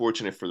really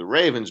unfortunate for the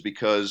Ravens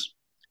because,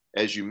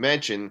 as you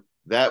mentioned,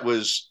 that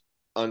was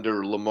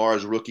under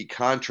Lamar's rookie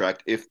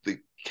contract. If the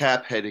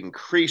cap had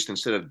increased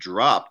instead of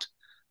dropped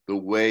the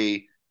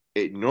way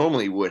it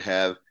normally would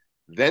have,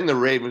 then the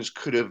Ravens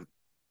could have,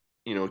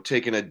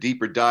 taken a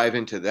deeper dive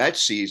into that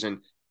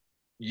season,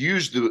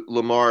 used the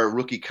Lamar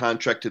rookie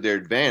contract to their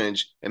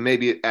advantage, and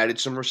maybe added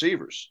some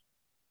receivers.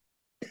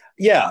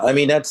 Yeah,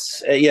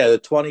 that's the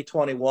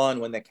 2021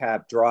 when the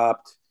cap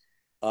dropped.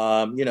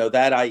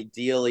 That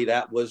ideally,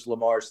 that was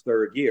Lamar's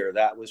third year.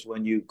 That was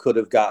when you could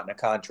have gotten a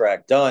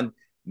contract done.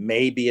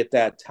 Maybe at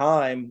that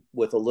time,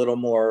 with a little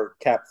more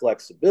cap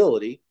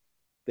flexibility,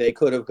 they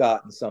could have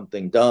gotten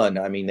something done.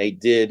 I mean, they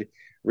did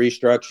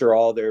restructure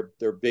all their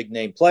big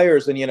name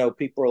players, and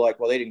people are like,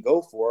 well, they didn't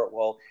go for it.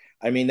 Well,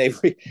 I mean,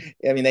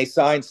 they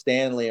signed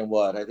Stanley in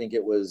what? I think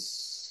it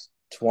was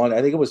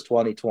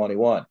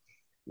 2021.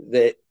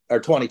 They or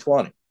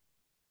 2020.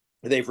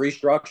 They've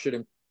restructured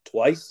him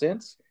twice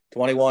since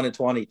 21 and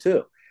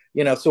 22.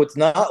 So it's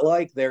not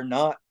like they're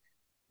not,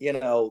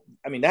 I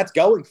mean, that's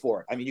going for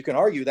it. I mean, you can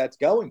argue that's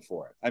going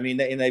for it. I mean,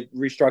 they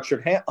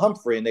restructured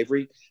Humphrey, and they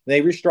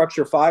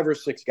restructure 5 or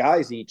 6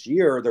 guys each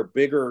year. They're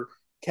bigger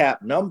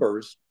cap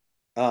numbers.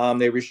 They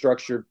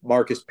restructured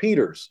Marcus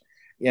Peters.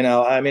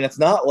 I mean, it's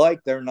not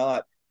like they're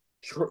not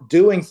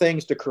doing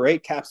things to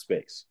create cap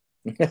space.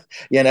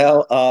 you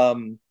know,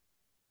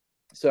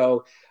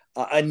 so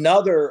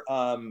another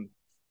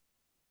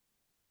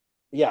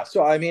yeah,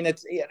 so I mean,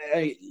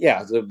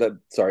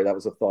 sorry, that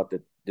was a thought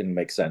that didn't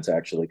make sense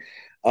actually.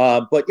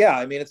 But yeah,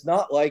 I mean, it's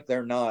not like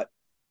they're not.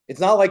 It's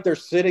not like they're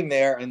sitting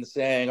there and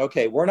saying,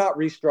 "Okay, we're not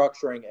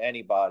restructuring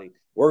anybody.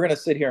 We're going to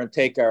sit here and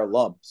take our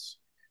lumps."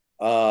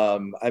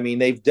 I mean,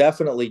 they've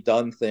definitely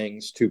done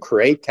things to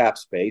create cap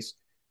space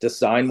to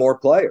sign more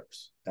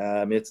players.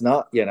 It's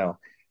not,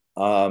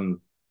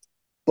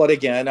 but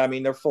again, I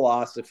mean, their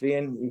philosophy,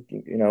 and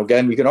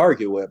again, we can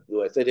argue with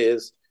it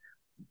is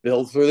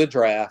build through the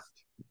draft.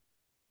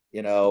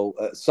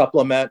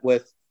 Supplement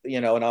with,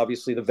 and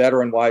obviously the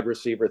veteran wide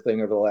receiver thing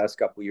over the last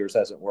couple of years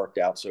hasn't worked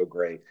out so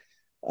great.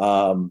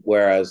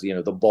 Whereas, we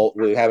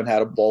haven't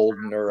had a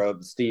Bolden or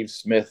a Steve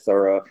Smith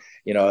or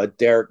a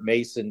Derek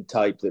Mason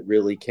type that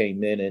really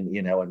came in and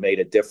made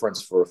a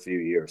difference for a few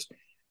years.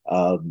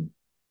 But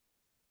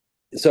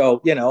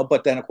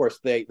then of course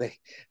they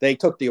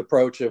took the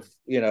approach of,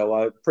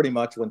 pretty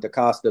much when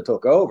DaCosta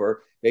took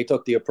over, they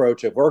took the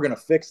approach of, we're going to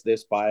fix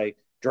this by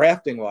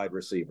drafting wide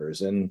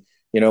receivers. And,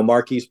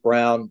 Marquise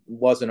Brown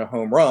wasn't a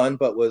home run,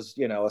 but was,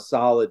 a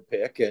solid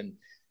pick. And,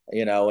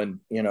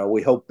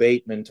 we hope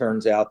Bateman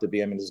turns out to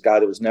be, this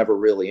guy that was never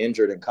really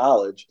injured in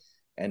college.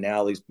 And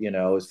now he's,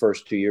 his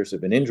first 2 years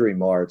have been injury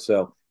marred.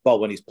 So, but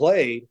when he's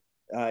played,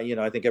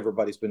 I think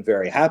everybody's been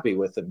very happy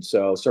with him.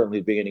 So certainly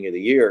at the beginning of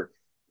the year,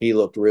 he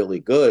looked really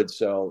good.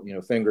 So,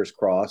 fingers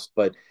crossed.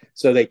 But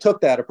so they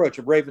took that approach.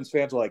 And Ravens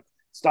fans were like,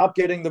 stop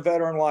getting the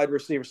veteran wide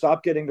receiver,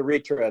 stop getting the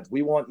retreads.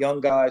 We want young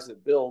guys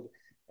that build.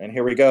 And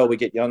here we go. We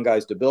get young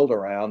guys to build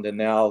around, and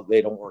now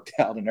they don't work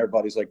out. And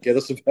everybody's like, get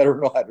us a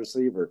veteran wide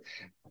receiver.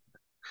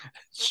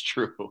 It's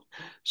true.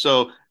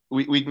 So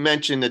we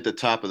mentioned at the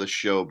top of the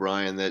show,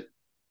 Brian, that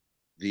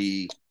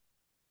the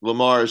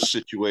Lamar's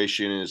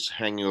situation is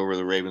hanging over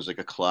the Ravens like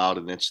a cloud,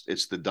 and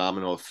it's the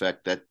domino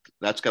effect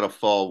that's got to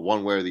fall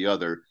one way or the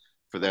other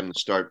for them to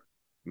start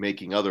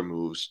making other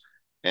moves.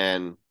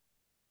 And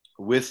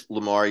with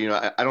Lamar,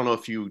 I don't know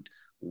if you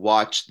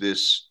watched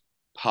this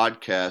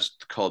podcast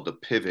called The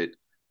Pivot,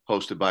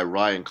 hosted by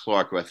Ryan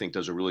Clark, who I think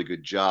does a really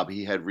good job.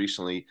 He had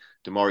recently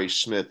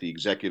DeMaurice Smith, the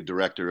executive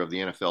director of the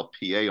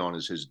NFLPA, on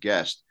as his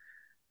guest.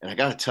 And I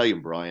got to tell you,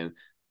 Brian,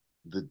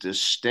 the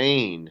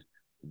disdain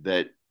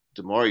that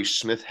DeMaurice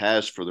Smith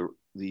has for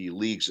the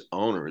league's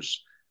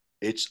owners,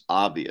 it's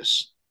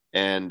obvious.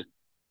 And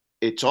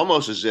it's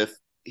almost as if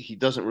he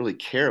doesn't really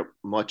care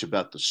much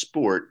about the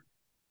sport.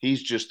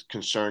 He's just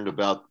concerned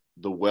about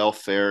the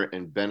welfare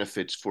and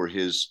benefits for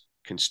his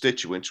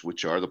constituents,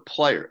 which are the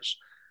players.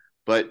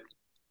 But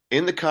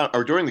during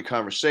the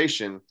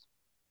conversation,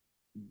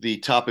 the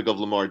topic of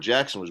Lamar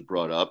Jackson was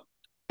brought up,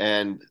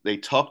 and they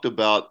talked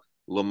about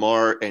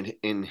Lamar, and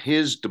in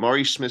his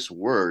DeMaurice Smith's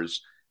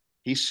words,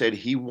 he said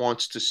he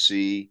wants to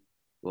see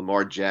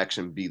Lamar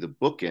Jackson be the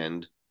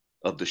bookend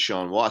of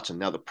Deshaun Watson.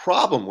 Now, the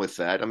problem with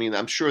that,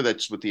 I'm sure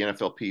that's what the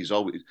NFLP is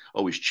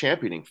always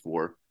championing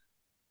for,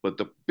 but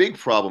the big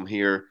problem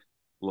here,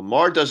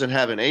 Lamar doesn't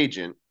have an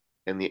agent,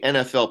 and the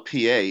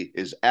NFLPA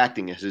is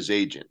acting as his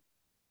agent.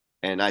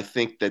 And I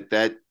think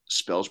that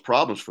spells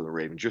problems for the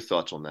Ravens. Your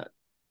thoughts on that?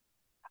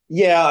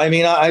 Yeah,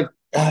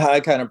 I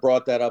kind of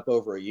brought that up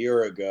over a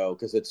year ago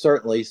because it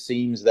certainly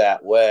seems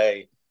that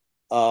way.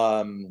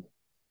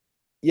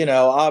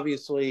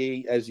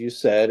 Obviously, as you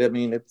said,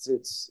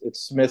 it's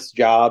Smith's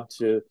job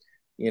to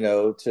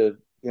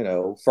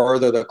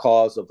further the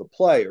cause of the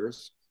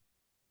players.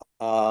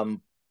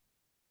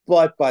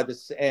 But by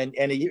this, and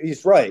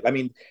he's right.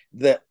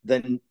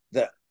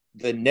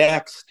 The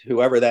next,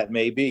 whoever that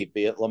may be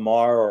it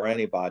Lamar or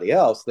anybody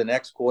else, the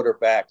next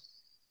quarterback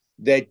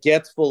that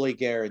gets fully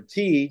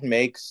guaranteed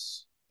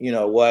makes,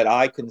 what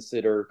I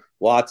consider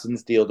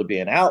Watson's deal to be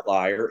an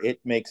outlier. It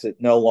makes it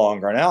no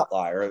longer an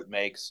outlier. It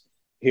makes,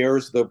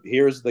 here's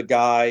the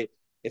guy.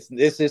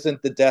 This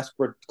isn't the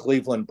desperate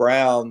Cleveland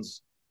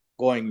Browns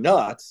going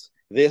nuts.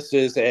 This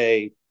is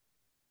a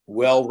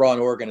well-run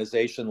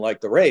organization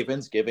like the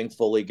Ravens giving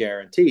fully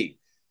guaranteed.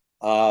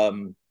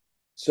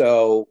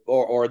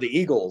 Or the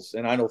Eagles,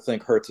 and I don't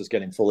think Hurts is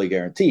getting fully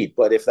guaranteed,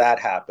 but if that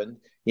happened,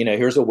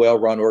 here's a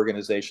well-run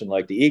organization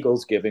like the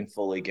Eagles giving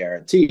fully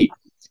guaranteed.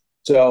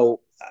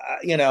 So,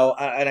 and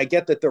I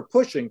get that they're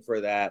pushing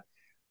for that.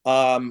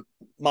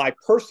 My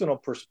personal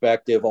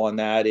perspective on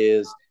that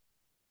is,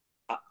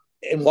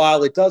 and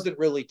while it doesn't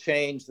really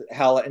change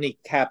how any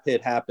cap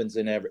hit happens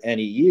in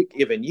any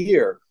given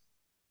year,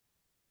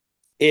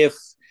 if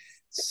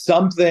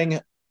something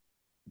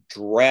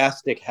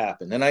drastic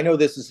happened, and I know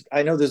this is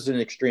an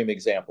extreme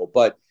example,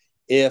 but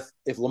if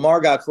Lamar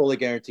got fully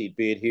guaranteed,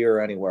 be it here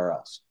or anywhere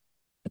else,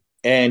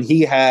 and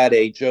he had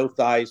a Joe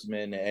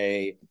Theismann,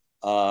 a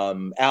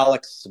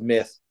Alex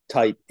Smith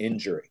type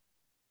injury,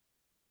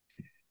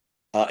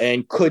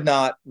 and could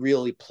not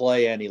really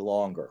play any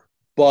longer,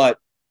 but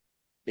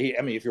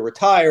if you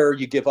retire,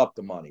 you give up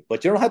the money,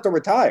 but you don't have to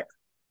retire.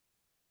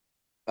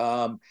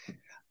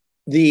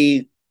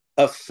 The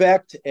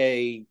effect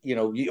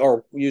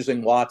or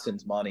using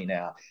Watson's money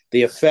now,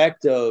 the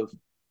effect of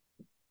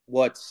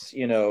what's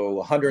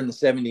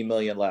 170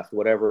 million left,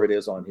 whatever it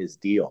is on his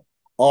deal,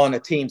 on a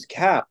team's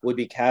cap would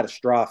be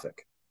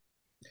catastrophic.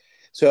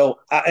 So,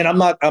 and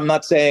I'm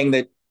not saying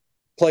that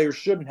players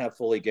shouldn't have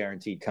fully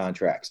guaranteed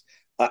contracts,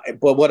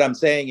 but what I'm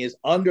saying is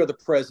under the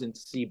present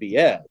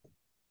CBA,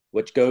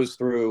 which goes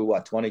through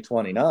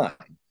 2029.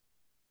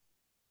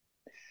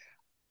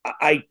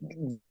 You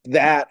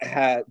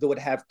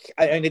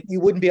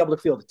wouldn't be able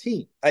to field a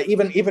team.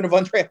 Even of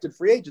undrafted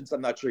free agents,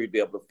 I'm not sure you'd be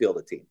able to field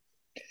a team.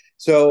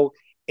 So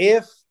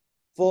if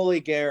fully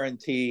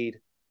guaranteed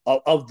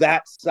of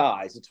that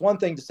size, it's one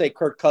thing to say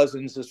Kirk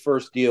Cousins, his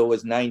first deal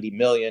was 90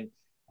 million.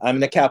 I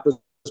mean, the cap was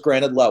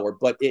granted lower,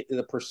 but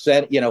the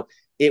percent,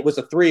 it was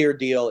a 3-year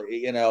deal.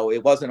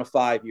 It wasn't a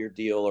 5-year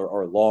deal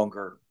or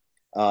longer.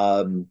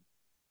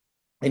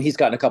 And he's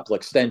gotten a couple of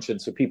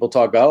extensions. So people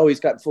talk about,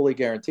 he's gotten fully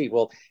guaranteed.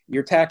 Well,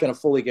 you're tacking a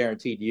fully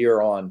guaranteed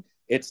year on.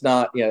 It's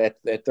not,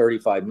 at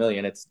 35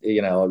 million. It's,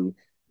 you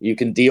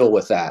can deal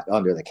with that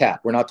under the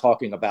cap. We're not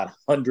talking about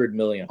 100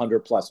 million, 100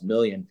 plus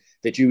million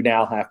that you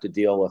now have to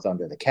deal with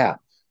under the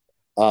cap.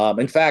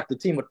 In fact, the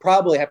team would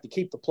probably have to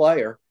keep the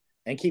player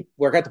and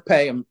we're going to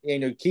pay him,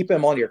 keep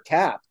him on your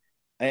cap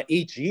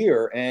each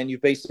year. And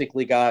you've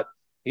basically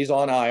he's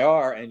on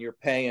IR and you're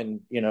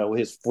paying,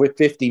 his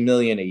 50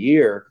 million a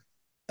year,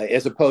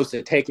 as opposed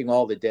to taking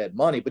all the dead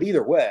money. But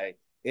either way,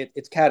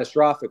 it's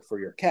catastrophic for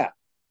your cap.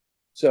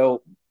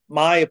 So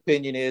my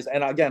opinion is,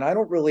 and again, I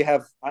don't really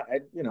have,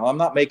 I'm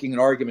not making an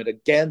argument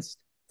against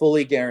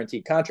fully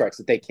guaranteed contracts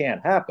that they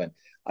can't happen.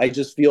 I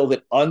just feel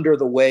that under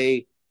the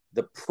way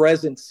the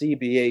present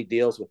CBA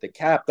deals with the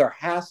cap, there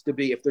has to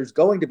be, if there's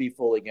going to be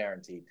fully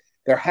guaranteed,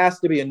 there has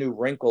to be a new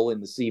wrinkle in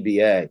the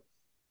CBA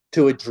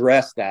to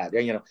address that.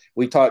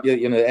 We talked, the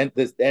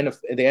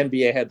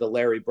NBA had the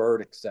Larry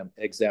Bird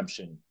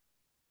exemption.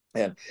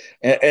 And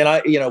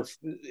I,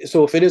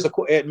 so if it is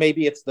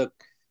maybe it's the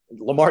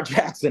Lamar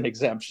Jackson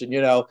exemption,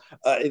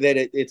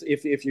 that it's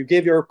if you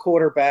give your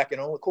quarterback, and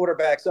only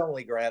quarterbacks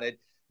only, granted,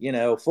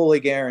 fully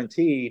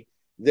guaranteed,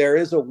 there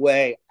is a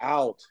way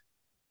out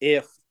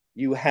if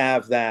you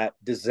have that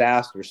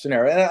disaster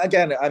scenario. And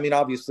again, I mean,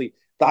 obviously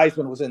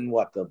Theismann was in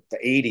the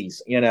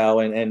 80s,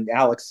 and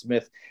Alex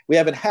Smith, we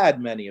haven't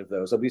had many of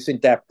those. We've seen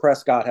Dak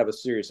Prescott have a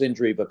serious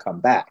injury but come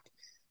back.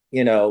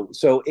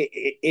 So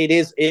it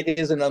is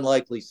an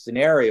unlikely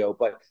scenario,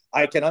 but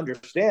I can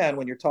understand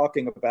when you're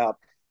talking about,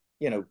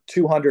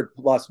 200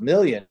 plus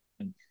million,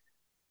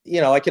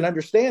 I can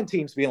understand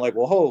teams being like,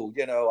 well,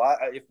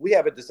 if we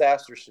have a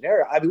disaster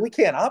scenario, I mean, we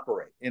can't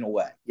operate in a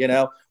way,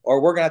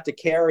 or we're going to have to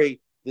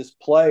carry this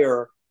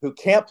player who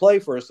can't play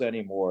for us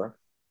anymore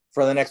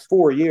for the next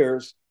 4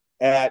 years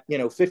at,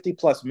 50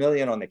 plus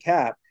million on the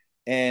cap.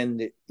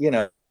 And,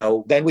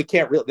 then we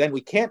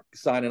can't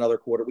sign another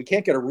quarter. We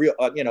can't get a real,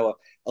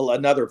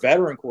 another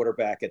veteran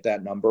quarterback at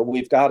that number.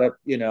 We've got to,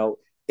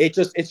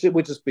 it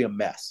would just be a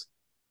mess.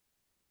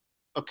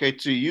 Okay,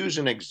 to use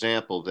an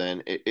example,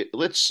 then,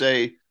 let's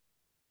say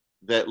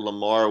that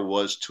Lamar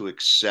was to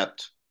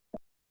accept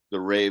the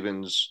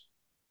Ravens'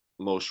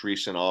 most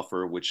recent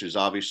offer, which is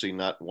obviously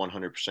not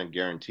 100%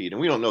 guaranteed,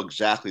 and we don't know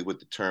exactly what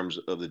the terms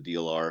of the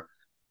deal are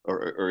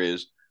or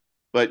is,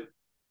 but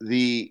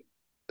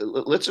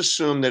let's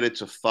assume that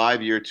it's a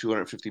 5-year,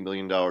 $250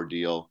 million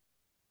deal,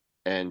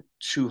 and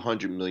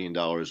 $200 million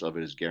of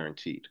it is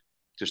guaranteed,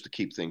 just to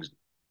keep things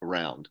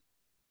around.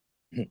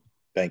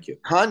 Thank you.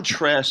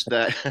 Contrast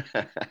that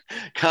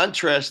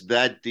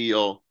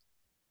deal,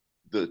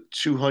 the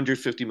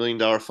 $250 million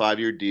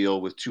 5-year deal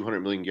with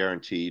 $200 million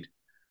guaranteed,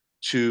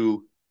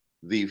 to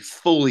the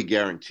fully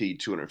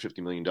guaranteed $250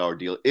 million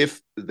deal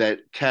if that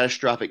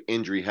catastrophic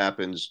injury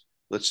happens,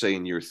 let's say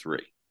in year 3.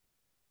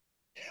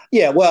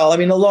 Yeah, well, I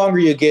mean, the longer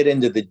you get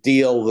into the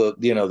deal,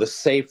 the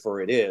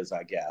safer it is,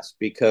 I guess,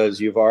 because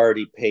you've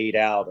already paid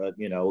out a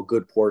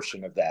good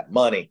portion of that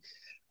money.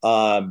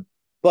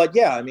 But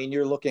yeah, I mean,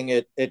 you're looking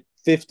at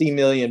 50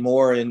 million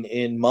more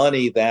in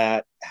money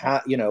that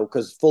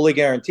because fully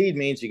guaranteed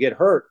means you get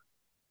hurt,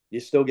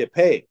 you still get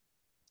paid.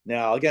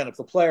 Now, again, if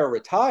the player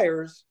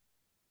retires,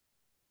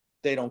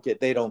 they don't get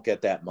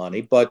that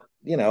money. But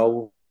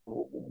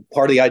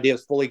part of the idea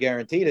is fully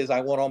guaranteed is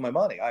I want all my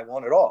money. I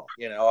want it all.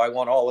 I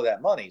want all of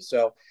that money.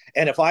 So,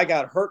 and if I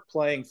got hurt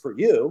playing for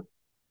you,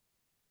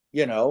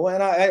 And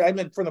I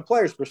mean, from the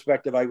player's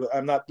perspective,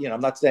 I'm not,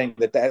 I'm not saying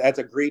that's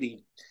a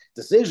greedy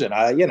decision.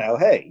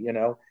 Hey,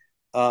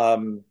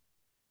 um,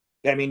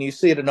 I mean, you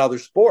see it in other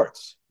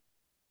sports.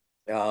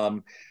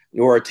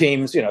 Or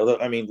teams,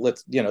 I mean,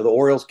 the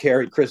Orioles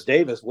carried Chris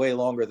Davis way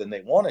longer than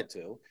they wanted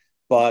to,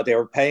 but they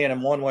were paying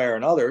him one way or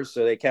another,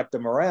 so they kept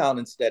him around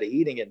instead of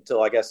eating it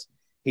until I guess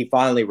he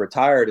finally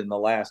retired in the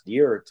last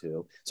year or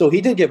two. So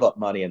he did give up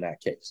money in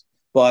that case.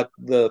 But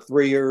the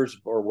 3 years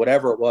or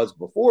whatever it was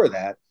before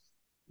that,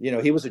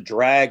 he was a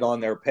drag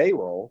on their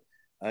payroll.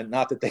 And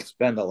not that they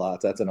spend a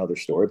lot, that's another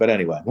story. But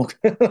anyway,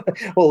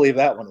 we'll leave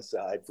that one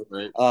aside.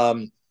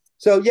 Right.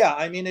 So yeah,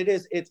 I mean,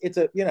 it's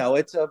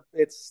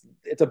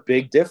a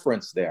big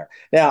difference there.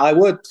 Now, I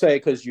would say,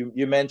 because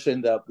you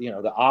mentioned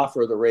the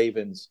offer the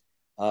Ravens,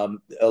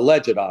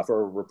 alleged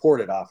offer,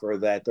 reported offer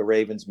that the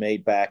Ravens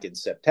made back in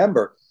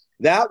September.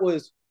 That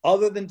was,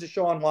 other than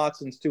Deshaun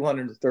Watson's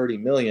 $230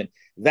 million,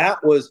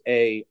 that was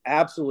a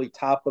absolutely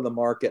top of the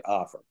market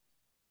offer.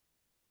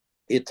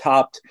 It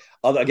topped,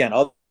 again,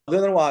 other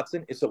than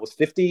Watson, so it was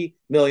 $50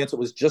 million. So it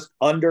was just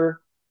under.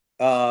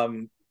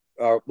 And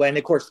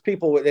of course,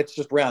 it's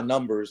just round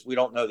numbers. We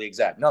don't know the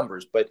exact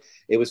numbers, but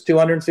it was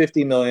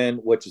 $250 million,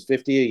 which is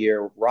 50 a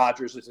year.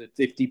 Rodgers was at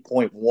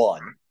 50.1,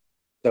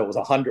 so it was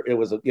 100. It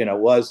was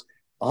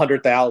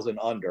 100,000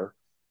 under,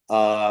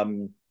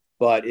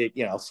 but it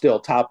still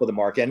top of the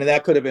market, and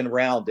that could have been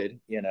rounded,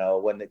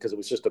 because it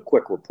was just a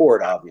quick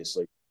report,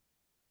 obviously.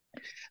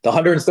 The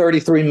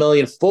 133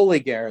 million fully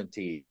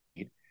guaranteed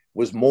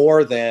was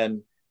more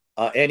than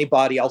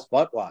anybody else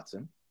but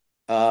Watson.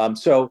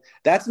 So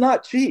that's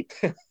not cheap.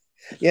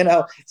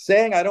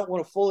 Saying I don't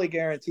want to fully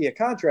guarantee a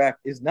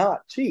contract is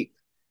not cheap.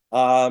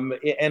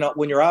 And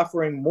when you're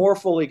offering more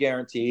fully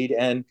guaranteed,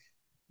 and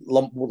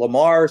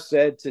Lamar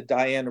said to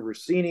Diana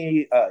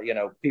Rossini,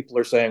 people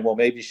are saying, well,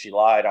 maybe she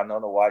lied. I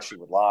don't know why she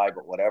would lie,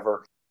 but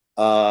whatever.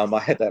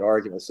 I had that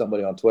argument with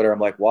somebody on Twitter. I'm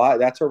like, why?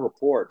 That's her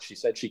report. She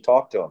said she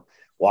talked to him.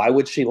 Why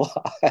would she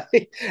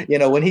lie?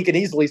 When he can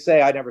easily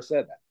say, I never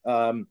said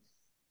that.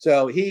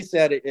 So he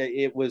said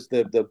it was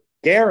the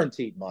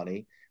guaranteed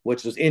money,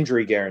 which was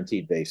injury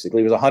guaranteed,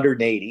 basically. It was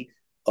 170,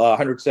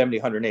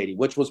 180,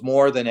 which was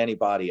more than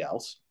anybody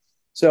else.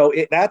 So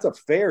that's a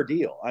fair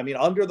deal. I mean,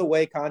 under the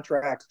way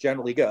contracts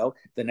generally go,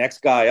 the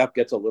next guy up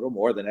gets a little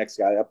more, the next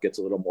guy up gets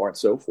a little more, and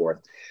so forth.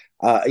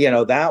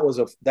 That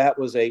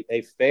was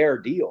a fair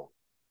deal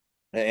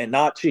and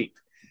not cheap.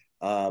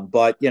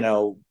 But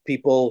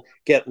people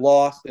get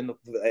lost and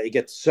it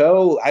gets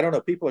so, I don't know,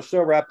 people are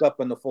so wrapped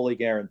up in the fully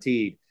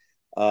guaranteed.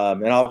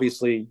 And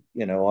obviously,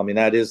 I mean,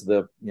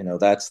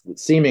 that's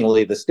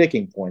seemingly the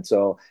sticking point.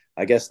 So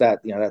I guess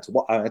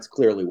that's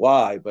clearly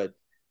why. But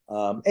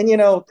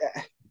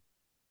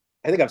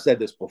I think I've said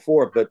this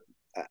before, but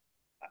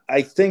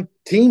I think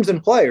teams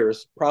and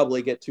players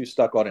probably get too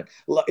stuck on it.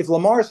 If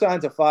Lamar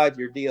signs a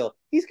 5-year deal,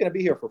 he's going to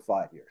be here for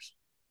 5 years.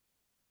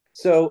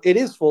 So it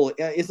is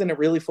isn't it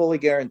really fully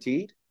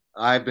guaranteed?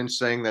 I've been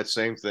saying that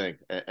same thing,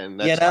 and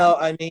that's.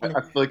 I mean,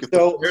 I feel like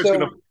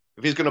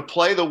if he's gonna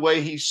play the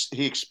way he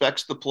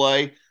expects to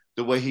play,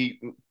 the way he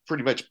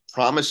pretty much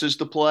promises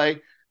to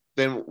play,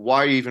 then why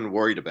are you even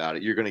worried about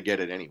it? You're going to get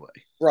it anyway.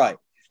 Right.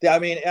 I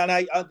mean,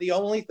 and the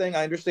only thing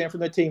I understand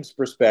from the team's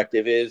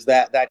perspective is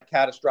that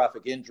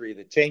catastrophic injury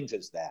that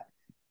changes that.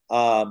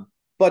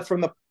 But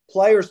from the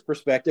player's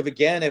perspective,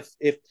 again, if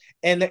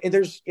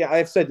there's,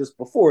 I've said this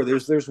before,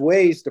 there's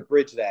ways to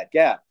bridge that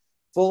gap.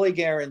 Fully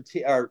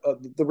guarantee, or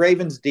the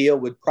Ravens deal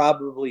would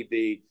probably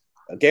be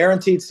a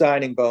guaranteed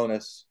signing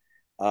bonus,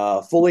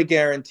 fully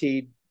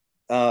guaranteed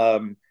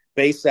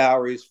base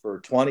salaries for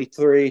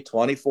 23,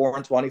 24,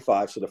 and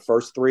 25. So the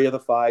first 3 of the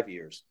 5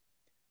 years.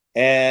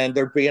 And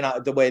there'd be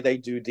the way they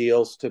do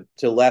deals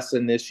to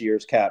lessen this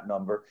year's cap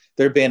number.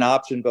 There'd be an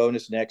option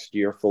bonus next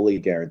year, fully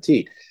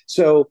guaranteed.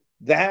 So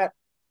that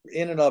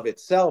in and of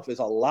itself is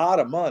a lot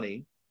of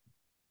money.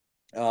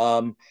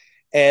 And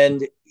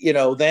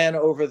then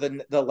over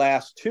the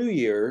last 2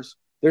 years,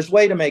 there's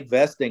way to make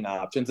vesting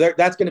options.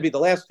 That's going to be the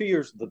last 2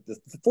 years. The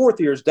 4th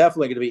year is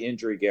definitely going to be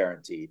injury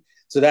guaranteed.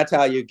 So that's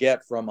how you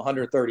get from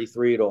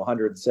 133 to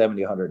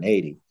 170,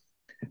 180.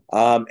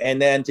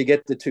 And then to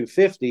get to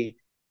 250,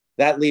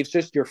 that leaves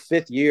just your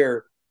 5th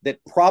year that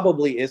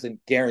probably isn't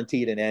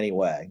guaranteed in any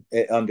way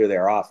under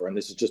their offer. And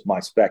this is just my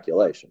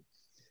speculation.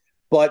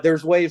 But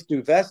there's ways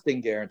to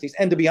vesting guarantees.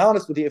 And to be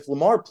honest with you, if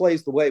Lamar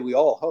plays the way we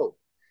all hope,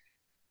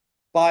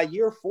 by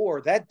year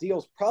 4, that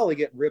deal's probably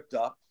getting ripped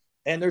up.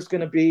 And he's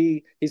going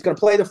to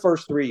play the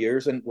first 3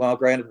 years. And well,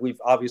 granted,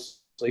 we've obviously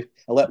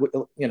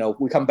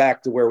we come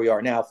back to where we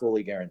are now,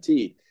 fully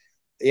guaranteed.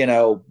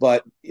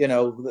 But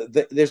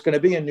there's going to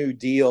be a new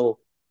deal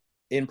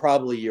in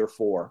probably year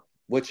 4,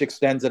 which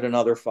extends it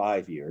another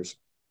 5 years.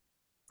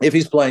 If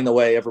he's playing the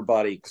way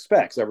everybody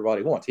expects,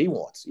 everybody wants, he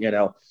wants,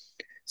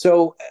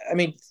 So, I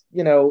mean,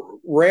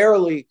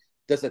 rarely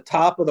does a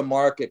top of the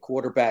market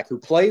quarterback who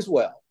plays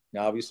well.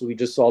 Now, obviously, we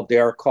just saw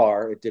Derek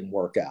Carr. It didn't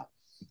work out.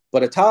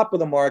 But a top of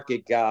the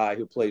market guy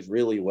who plays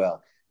really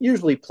well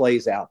usually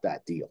plays out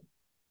that deal.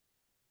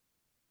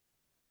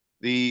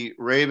 The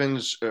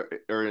Ravens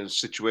are in a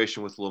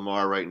situation with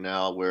Lamar right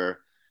now where,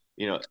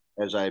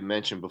 as I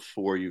mentioned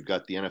before, you've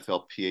got the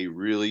NFLPA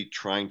really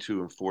trying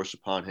to enforce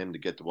upon him to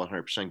get the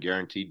 100%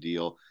 guaranteed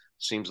deal.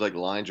 Seems like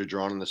lines are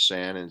drawn in the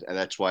sand, and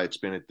that's why it's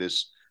been at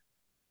this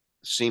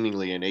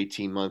seemingly an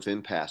 18-month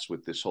impasse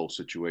with this whole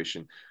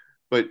situation.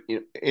 But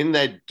in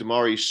that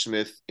DeMaurice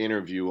Smith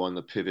interview on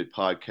the Pivot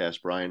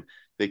podcast, Brian,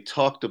 they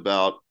talked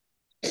about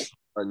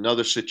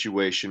another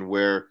situation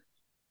where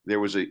there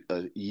was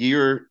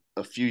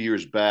a few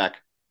years back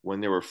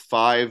when there were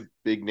five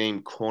big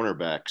name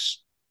cornerbacks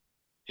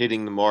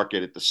hitting the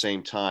market at the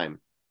same time.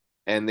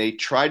 And they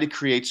tried to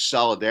create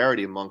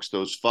solidarity amongst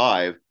those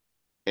five.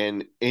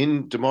 And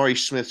in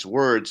DeMaurice Smith's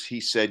words,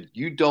 he said,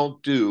 "You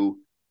don't do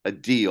a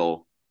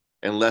deal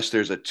unless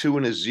there's a 2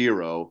 and a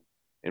 0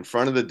 in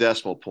front of the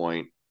decimal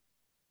point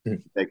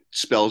that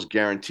spells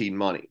guaranteed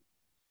money."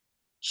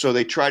 So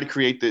they try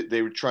to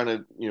they were trying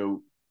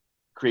to,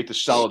 create the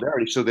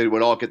solidarity so they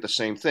would all get the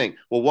same thing.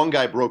 Well, one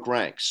guy broke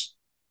ranks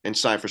and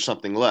signed for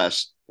something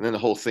less, and then the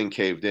whole thing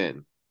caved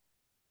in.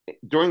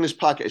 During this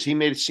podcast, he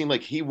made it seem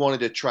like he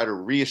wanted to try to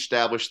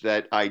reestablish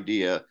that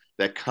idea,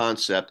 that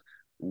concept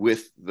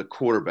with the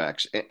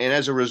quarterbacks. And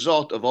as a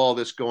result of all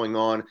this going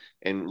on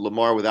and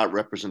Lamar without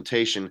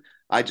representation,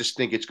 I just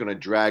think it's going to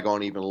drag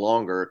on even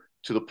longer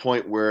to the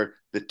point where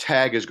the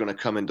tag is going to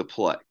come into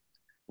play,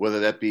 whether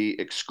that be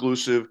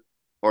exclusive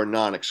or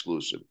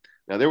non-exclusive.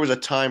 Now, there was a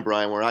time,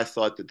 Brian, where I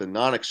thought that the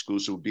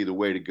non-exclusive would be the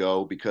way to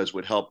go because it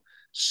would help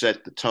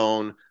set the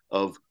tone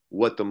of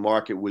what the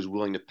market was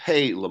willing to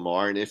pay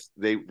Lamar. And if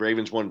the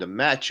Ravens wanted to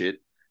match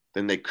it,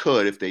 then they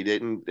could. If they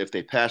didn't, if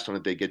they passed on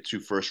it, they get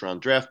 2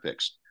 first-round draft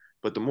picks.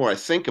 But the more I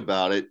think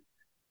about it,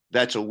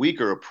 that's a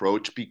weaker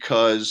approach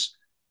because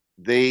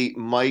they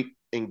might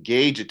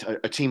engage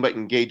a team might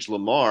engage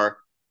Lamar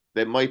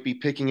that might be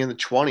picking in the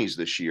 20s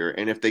this year.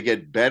 And if they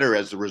get better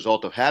as a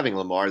result of having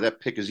Lamar, that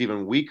pick is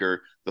even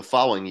weaker the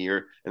following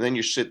year. And then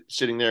you're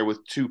sitting there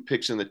with 2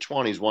 picks in the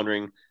 20s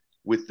wondering,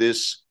 with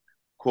this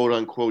quote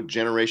unquote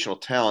generational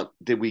talent,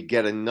 did we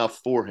get enough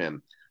for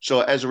him?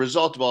 So as a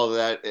result of all of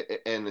that,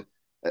 and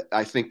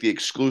I think the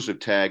exclusive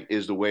tag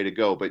is the way to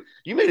go. But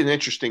you made an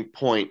interesting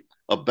point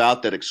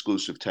about that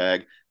exclusive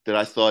tag that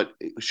I thought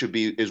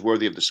is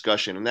worthy of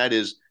discussion. And that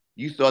is,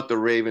 you thought the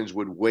Ravens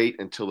would wait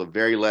until the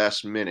very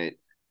last minute,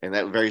 and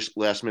that very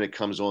last minute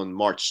comes on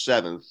March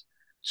 7th,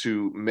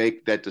 to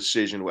make that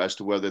decision as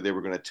to whether they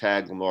were going to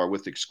tag Lamar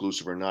with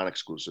exclusive or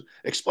non-exclusive.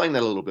 Explain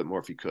that a little bit more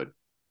if you could.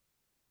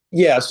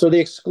 Yeah, so the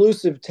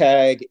exclusive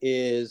tag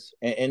is,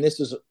 and this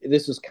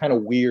is kind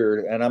of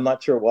weird, and I'm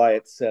not sure why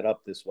it's set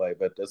up this way,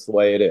 but that's the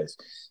way it is.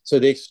 So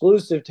the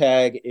exclusive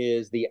tag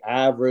is the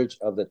average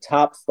of the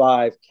top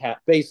 5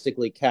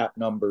 basically cap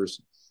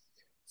numbers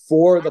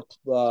for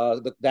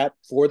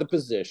the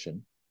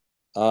position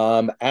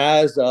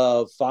as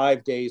of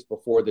 5 days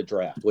before the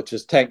draft, which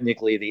is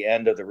technically the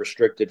end of the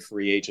restricted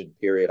free agent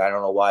period. I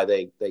don't know why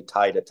they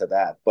tied it to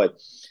that,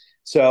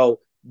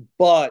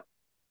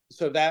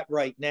 so that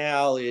right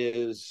now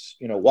is,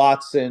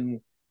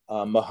 Watson,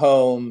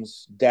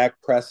 Mahomes,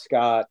 Dak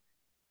Prescott.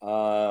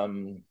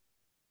 I'm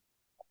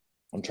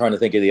trying to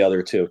think of the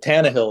other 2.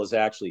 Tannehill is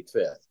actually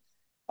 5th,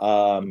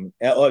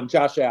 and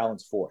Josh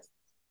Allen's 4th.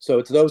 So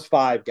it's those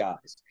 5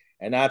 guys,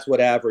 and that's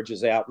what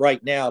averages out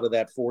right now to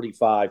that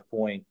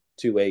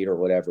 45.28 or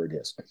whatever it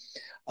is.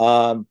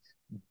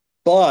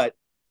 But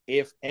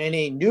if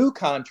any new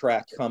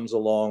contract comes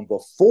along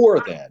before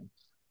then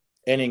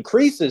and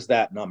increases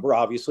that number,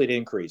 obviously it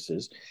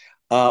increases,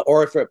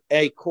 or if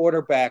a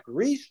quarterback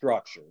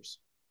restructures,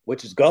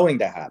 which is going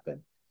to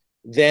happen,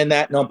 then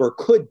that number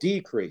could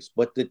decrease.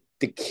 But the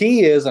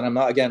key is, and I'm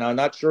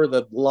not sure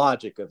the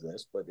logic of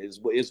this, but is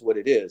what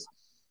it is.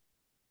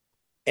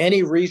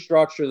 Any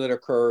restructure that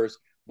occurs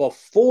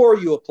before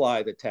you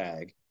apply the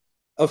tag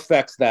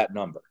affects that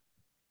number.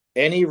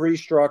 Any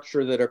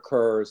restructure that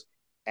occurs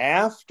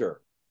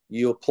after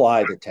you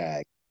apply the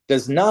tag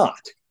does not.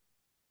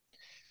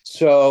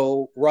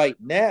 So right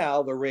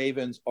now, the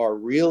Ravens are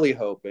really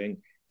hoping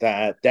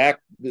that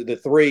the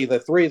three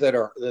that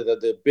are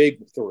the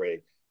big 3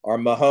 are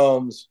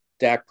Mahomes,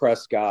 Dak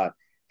Prescott,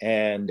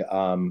 and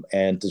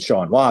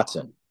Deshaun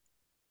Watson.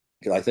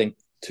 Because I think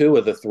 2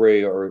 of the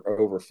 3 are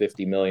over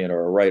 50 million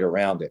or right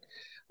around it.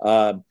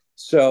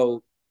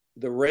 So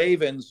the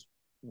Ravens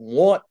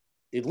want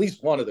at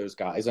least one of those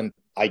guys, and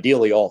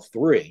ideally all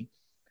 3.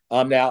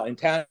 Now, and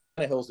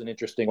Tannehill's an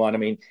interesting one. I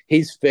mean,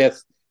 he's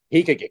 5th.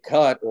 He could get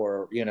cut,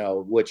 or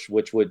which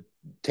would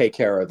take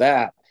care of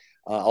that.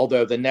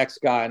 Although the next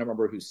guy, I don't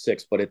remember who's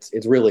 6th, but it's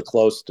really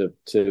close to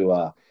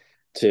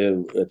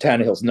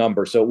Tannehill's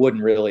number, so it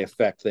wouldn't really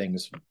affect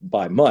things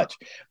by much.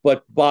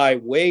 But by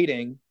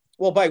waiting,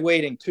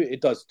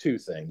 it does 2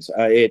 things.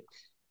 It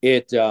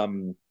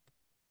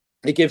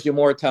gives you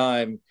more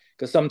time,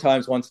 because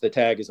sometimes once the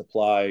tag is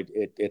applied,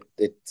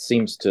 it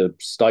seems to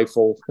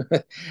stifle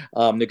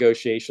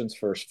negotiations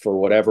for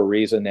whatever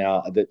reason.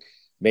 Now that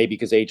maybe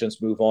because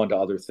agents move on to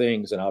other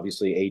things, and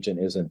obviously agent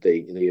isn't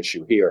the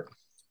issue here.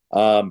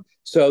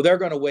 So they're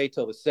going to wait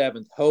till the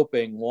 7th,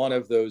 hoping one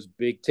of those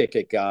big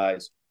ticket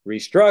guys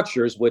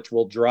restructures, which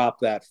will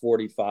drop that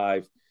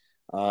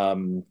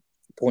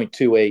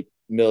 45.28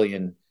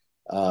 million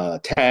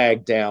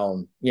tag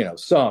down,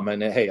 some.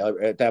 And hey,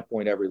 at that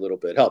point, every little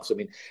bit helps. I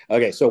mean,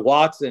 okay, so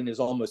Watson is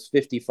almost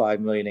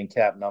 55 million in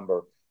cap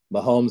number.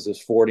 Mahomes is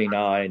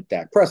 49.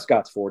 Dak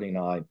Prescott's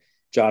 49.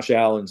 Josh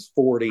Allen's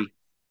 40,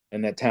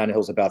 and then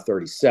Tannehill's about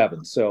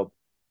 37. So,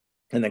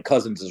 and then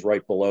Cousins is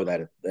right below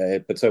that.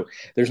 But so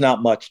there's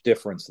not much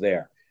difference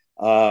there.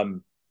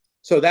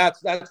 So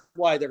that's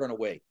why they're going to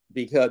wait,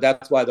 because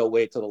that's why they'll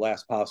wait till the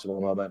last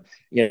possible moment.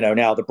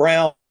 Now the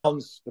Browns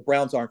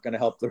aren't going to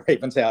help the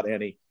Ravens out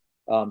any.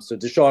 So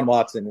Deshaun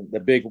Watson,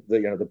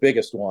 the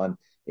biggest one,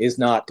 is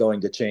not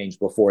going to change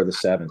before the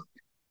 7th.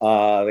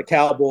 The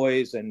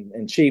Cowboys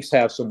and Chiefs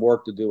have some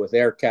work to do with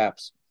their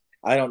caps.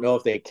 I don't know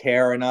if they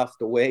care enough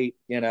to wait.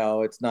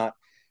 It's not.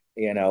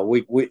 Their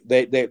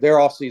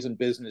offseason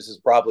business is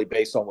probably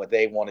based on what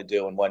they want to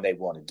do and when they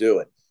want to do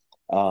it.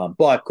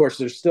 But of course,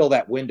 there's still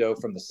that window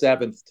from the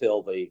 7th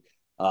till the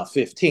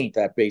 15th,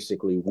 that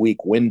basically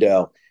week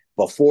window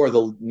before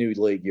the new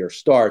league year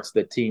starts,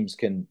 that teams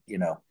can,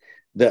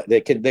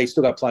 they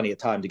still got plenty of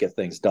time to get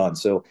things done.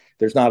 So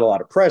there's not a lot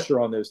of pressure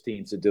on those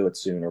teams to do it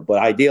sooner.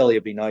 But ideally,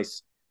 it'd be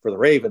nice for the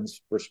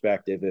Ravens'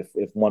 perspective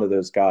if one of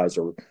those guys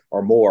or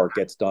more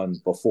gets done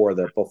before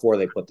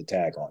they put the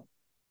tag on.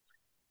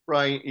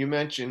 Right. You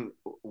mentioned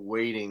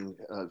waiting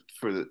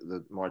for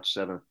the March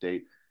 7th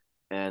date.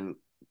 And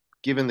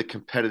given the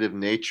competitive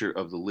nature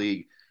of the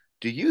league,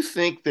 do you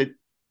think that,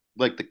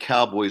 like the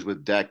Cowboys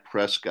with Dak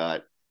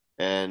Prescott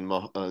and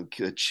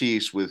the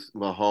Chiefs with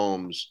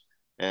Mahomes,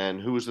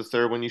 and who was the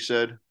third one you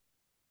said?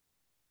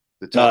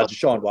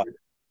 Deshaun Watson.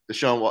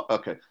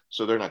 Okay,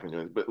 so they're not going to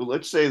do it. But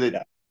let's say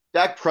that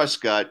Dak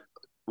Prescott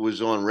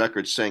was on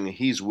record saying that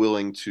he's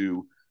willing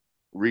to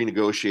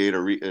renegotiate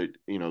or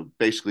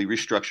basically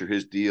restructure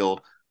his deal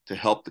to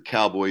help the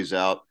Cowboys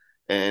out.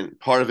 And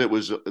part of it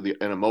was an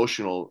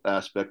emotional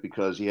aspect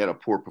because he had a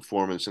poor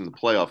performance in the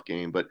playoff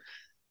game. But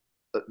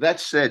that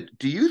said,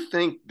 do you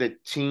think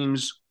that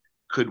teams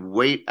could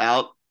wait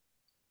out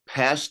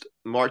past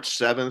March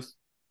 7th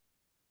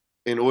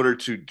in order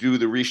to do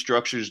the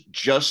restructures,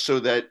 just so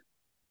that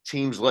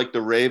teams like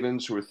the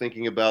Ravens, who are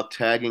thinking about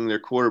tagging their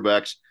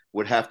quarterbacks,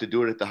 would have to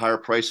do it at the higher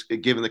price,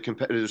 given the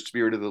competitive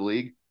spirit of the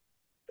league?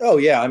 Oh,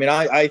 yeah. I mean,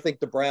 I think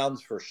the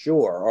Browns for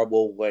sure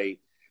will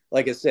wait.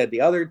 Like I said,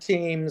 the other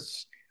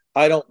teams,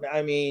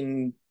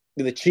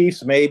 the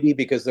Chiefs maybe,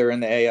 because they're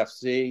in the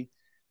AFC.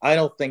 I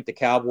don't think the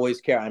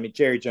Cowboys care. I mean,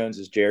 Jerry Jones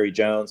is Jerry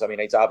Jones. I mean,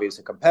 he's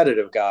obviously a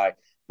competitive guy,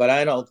 but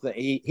I don't think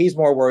he's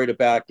more worried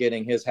about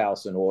getting his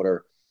house in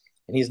order.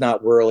 And he's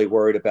not really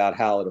worried about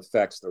how it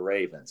affects the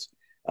Ravens,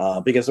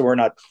 because we're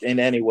not in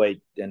any way,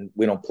 and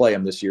we don't play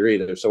them this year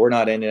either. So we're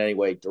not in any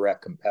way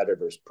direct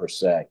competitors per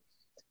se.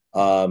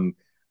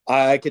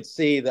 I could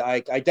see that.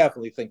 I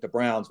definitely think the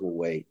Browns will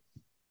wait,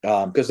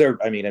 because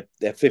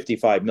at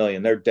 55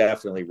 million, they're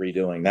definitely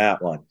redoing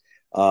that one.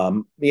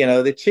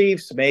 The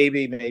Chiefs,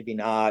 maybe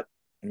not.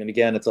 I mean,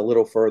 again, it's a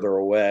little further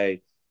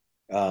away.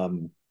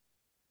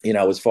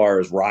 As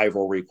far as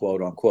rivalry,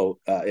 quote unquote,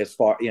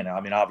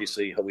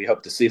 obviously we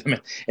hope to see them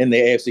in the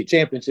AFC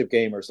Championship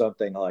game or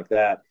something like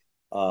that.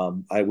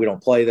 We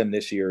don't play them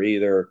this year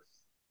either.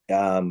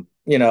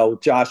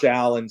 Josh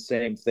Allen,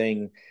 same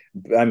thing.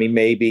 I mean,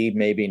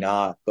 maybe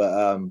not,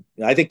 but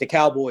I think the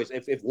Cowboys,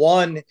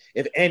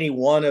 if any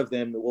one of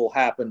them will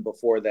happen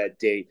before that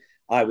date,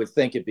 I would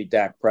think it'd be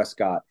Dak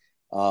Prescott,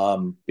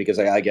 because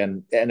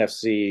again,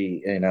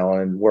 NFC,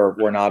 and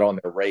we're not on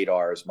their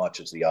radar as much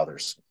as the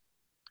others.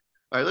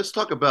 All right, let's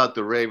talk about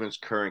the Ravens'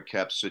 current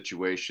cap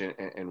situation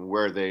and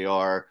where they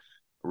are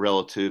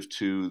relative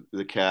to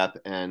the cap,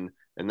 and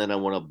then I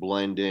want to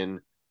blend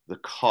in the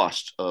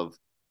cost of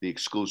the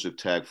exclusive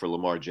tag for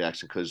Lamar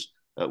Jackson, because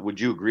would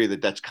you agree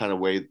that that's kind of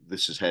way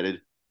this is headed?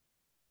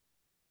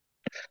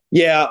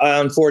 Yeah,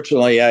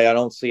 unfortunately, I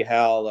don't see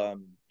how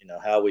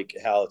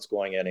how it's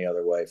going any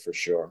other way for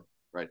sure.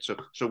 Right. So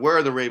where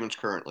are the Ravens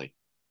currently?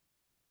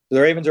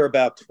 The Ravens are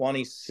about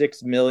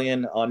 26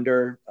 million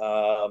under.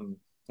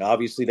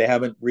 Obviously, they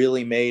haven't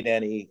really made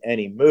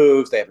any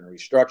moves. They haven't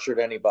restructured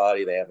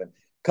anybody. They haven't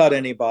cut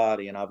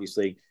anybody. And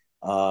obviously,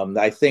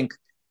 I think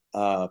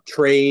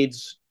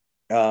trades,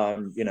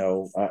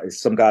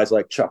 some guys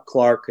like Chuck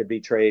Clark could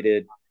be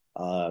traded,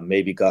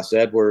 maybe Gus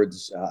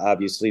Edwards.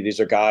 Obviously, these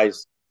are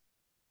guys,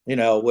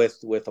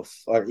 with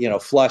a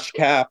flush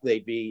cap,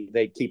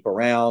 they'd keep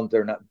around.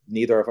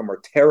 Neither of them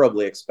are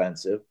terribly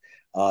expensive.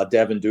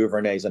 Devin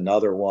Duvernay is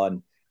another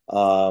one.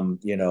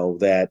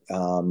 That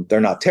they're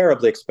not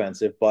terribly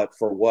expensive, but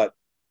for what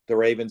the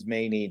Ravens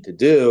may need to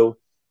do,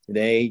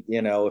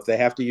 if they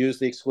have to use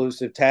the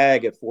exclusive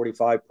tag at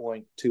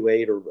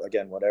 45.28, or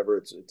again, whatever,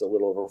 it's a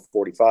little over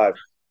 45,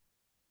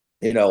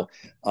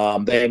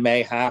 they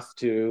may have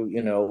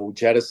to,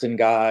 jettison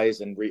guys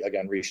and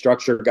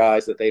restructure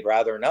guys that they'd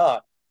rather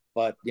not,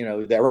 but,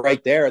 they're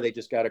right there. They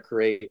just got to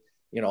create,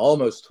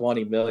 almost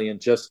 20 million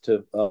just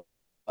to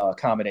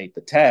accommodate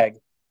the tag.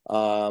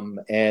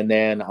 And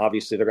then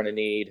obviously they're going to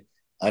need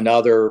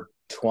another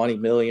 20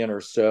 million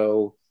or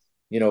so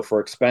for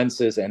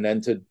expenses, and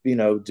then to,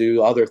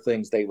 do other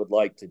things they would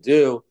like to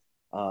do,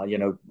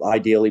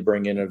 ideally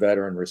bring in a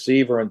veteran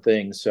receiver and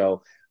things.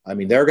 So, I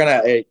mean, they're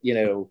going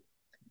to,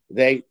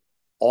 they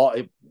all,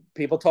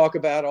 people talk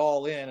about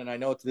all in, and I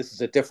know this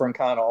is a different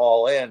kind of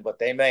all in, but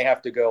they may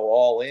have to go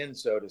all in,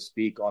 so to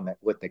speak, on that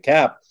with the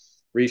cap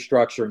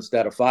restructure.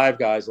 Instead of 5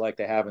 guys like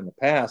they have in the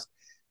past,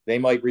 they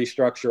might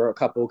restructure a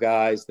couple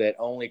guys that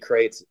only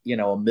creates,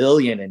 $1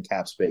 million in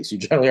cap space. You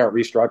generally aren't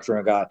restructuring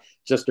a guy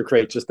just to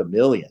create just $1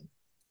 million.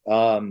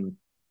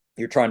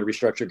 You're trying to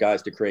restructure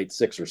guys to create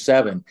 6 or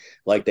 7,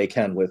 like they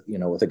can with,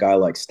 with a guy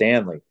like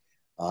Stanley.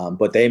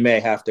 But they may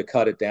have to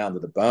cut it down to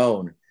the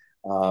bone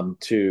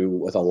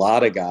with a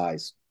lot of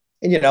guys.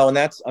 And, and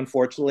that's,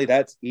 unfortunately,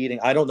 that's eating.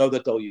 I don't know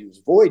that they'll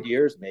use void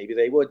years. Maybe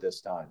they would this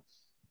time.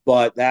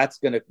 But that's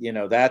going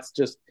to,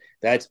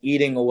 that's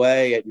eating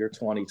away at your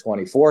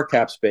 2024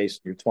 cap space,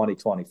 your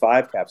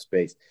 2025 cap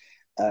space.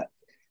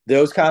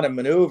 Those kind of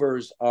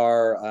maneuvers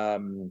are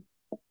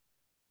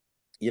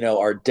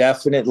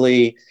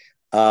definitely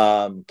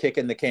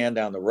kicking the can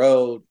down the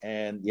road.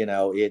 And,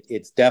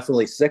 it's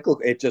definitely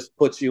cyclical. It just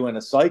puts you in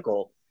a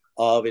cycle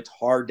of it's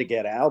hard to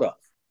get out of.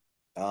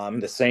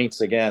 The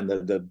Saints, again,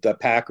 the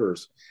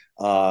Packers,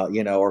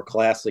 are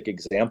classic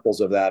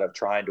examples of that, of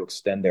trying to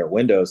extend their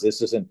windows.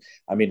 This isn't,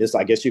 I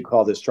guess you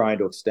call this trying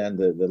to extend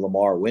the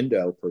Lamar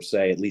window per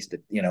se, at least,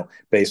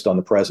 based on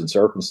the present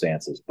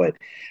circumstances. But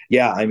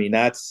yeah,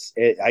 that's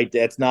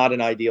not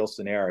an ideal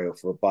scenario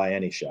by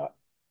any shot.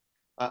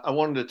 I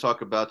wanted to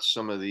talk about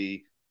some of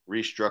the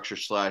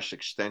restructure /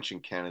 extension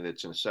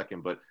candidates in a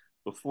second, but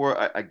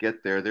before I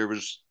get there,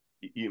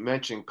 you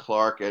mentioned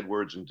Clark,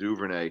 Edwards, and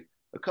Duvernay.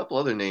 A couple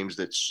other names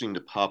that seem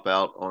to pop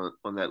out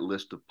on that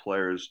list of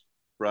players,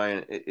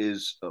 Brian,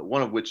 is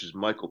one of which is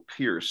Michael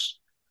Pierce.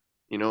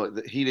 He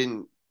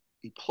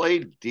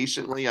played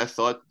decently. I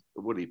thought,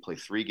 what did he play,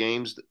 3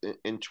 games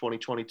in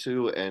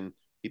 2022? And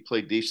he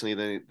played decently.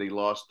 Then they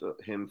lost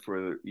him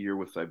for a year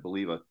with, I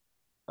believe,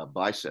 a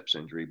biceps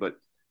injury. But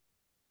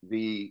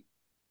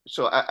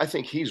so I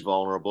think he's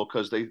vulnerable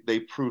because they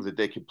proved that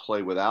they could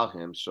play without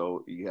him.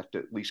 So you have to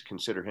at least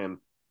consider him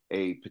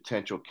a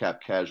potential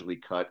cap casualty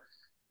cut.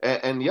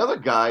 And the other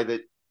guy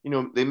that,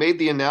 they made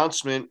the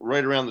announcement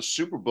right around the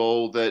Super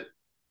Bowl that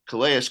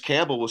Calais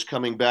Campbell was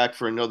coming back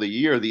for another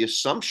year. The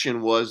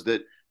assumption was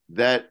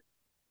that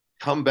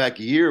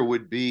comeback year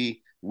would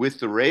be with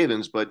the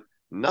Ravens, but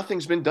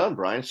nothing's been done,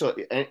 Brian. So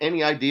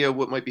any idea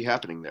what might be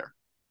happening there?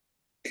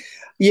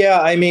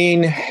 Yeah, I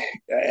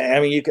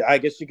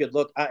guess you could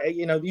look.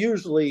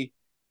 Usually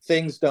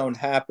things don't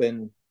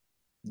happen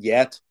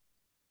yet.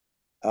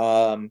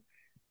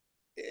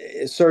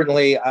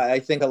 Certainly, I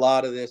think a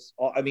lot of this.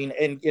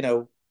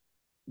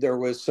 There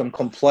was some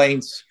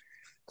complaints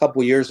a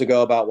couple of years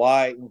ago about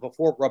why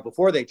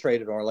before they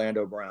traded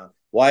Orlando Brown,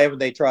 why haven't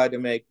they tried to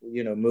make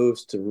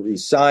moves to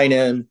re-sign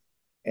him?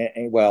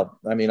 And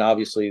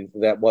obviously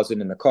that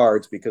wasn't in the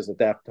cards because at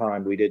that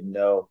time we didn't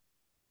know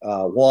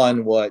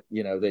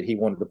that he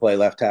wanted to play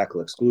left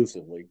tackle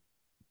exclusively,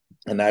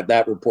 and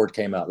that report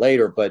came out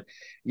later. But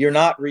you're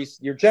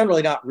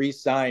generally not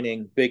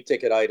re-signing big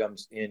ticket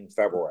items in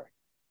February.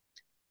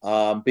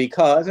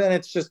 Because, and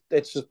it's just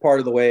part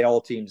of the way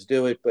all teams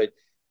do it, but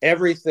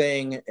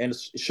everything and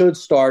should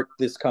start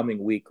this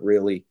coming week,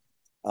 really,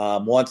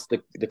 once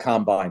the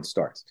combine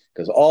starts,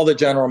 because all the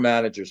general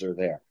managers are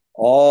there,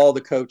 all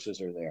the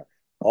coaches are there,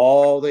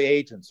 all the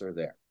agents are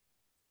there.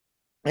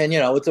 And,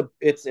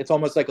 it's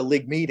almost like a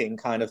league meeting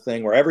kind of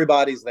thing where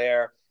everybody's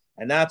there.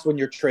 And that's when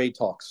your trade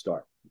talks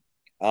start.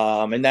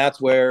 And that's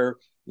where,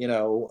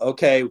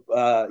 DeCosta's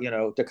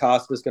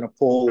going to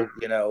pull,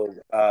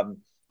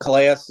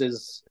 Calais'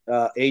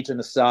 agent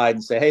aside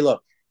and say, "Hey,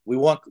 look, we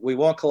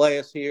want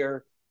Calais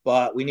here,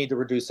 but we need to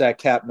reduce that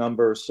cap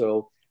number.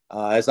 So,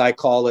 as I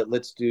call it,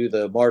 let's do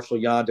the Marshall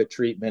Yonda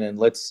treatment, and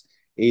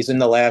he's in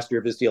the last year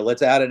of his deal.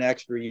 Let's add an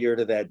extra year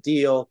to that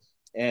deal,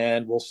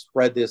 and we'll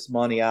spread this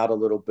money out a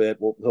little bit.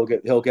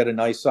 He'll get a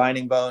nice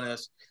signing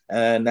bonus,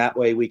 and that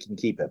way we can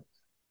keep him."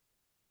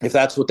 If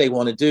that's what they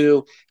want to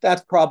do,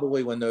 that's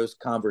probably when those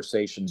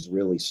conversations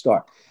really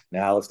start.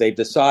 Now, if they've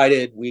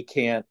decided we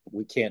can't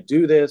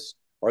do this,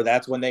 or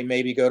that's when they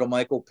maybe go to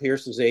Michael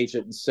Pierce's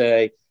agent and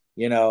say,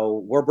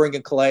 we're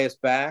bringing Calais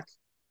back.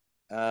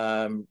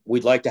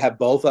 We'd like to have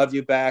both of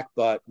you back,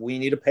 but we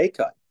need a pay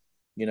cut.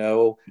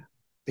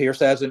 Pierce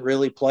hasn't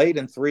really played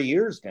in 3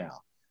 years now.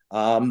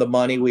 The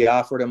money we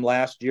offered him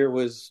last year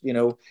was,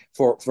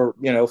 for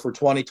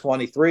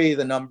 2023,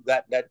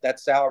 that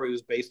salary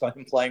was based on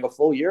him playing a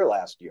full year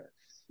last year.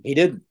 He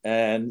didn't.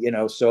 And,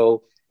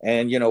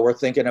 we're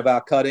thinking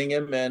about cutting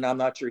him, and I'm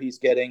not sure he's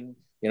getting,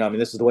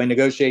 this is the way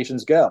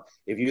negotiations go.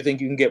 If you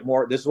think you can get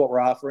more, this is what we're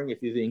offering.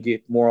 If you think you can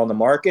get more on the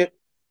market,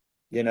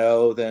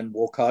 then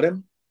we'll cut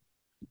him.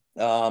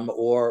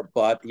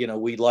 But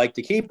we'd like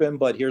to keep him,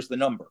 but here's the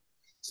number.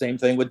 Same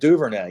thing with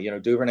Duvernay.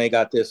 Duvernay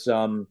got this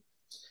proven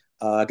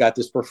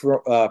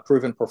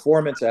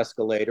performance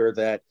escalator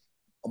that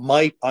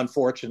might,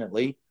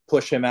 unfortunately,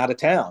 push him out of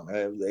town.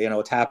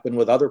 It's happened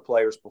with other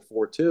players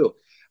before too.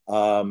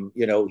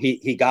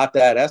 He got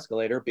that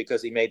escalator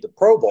because he made the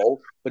Pro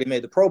Bowl, but he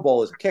made the Pro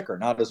Bowl as a kicker,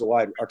 not as a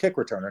wide or kick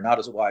returner, not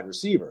as a wide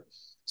receiver.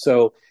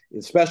 So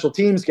special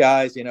teams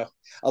guys,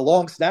 a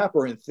long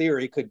snapper in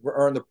theory could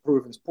earn the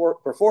proven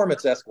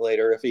performance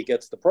escalator if he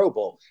gets the Pro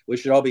Bowl. We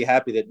should all be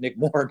happy that Nick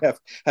Moore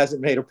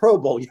hasn't made a Pro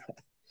Bowl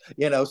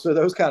yet. So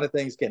those kind of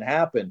things can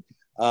happen.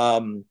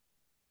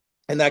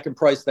 And that can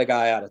price the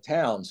guy out of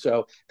town.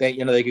 So they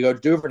could go to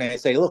Duvernay and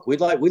say, look, we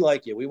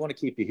like you. We want to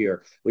keep you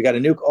here. We got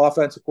a new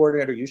offensive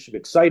coordinator. You should be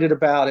excited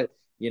about it.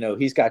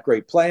 He's got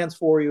great plans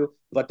for you,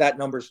 but that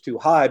number's too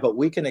high, but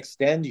we can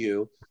extend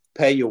you,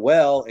 pay you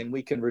well, and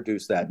we can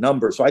reduce that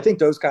number. So I think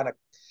those kind of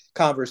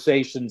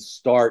conversations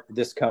start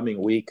this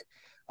coming week.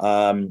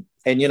 There's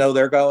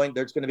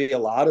going to be a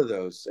lot of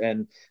those,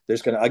 and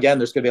there's going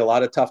to be a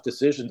lot of tough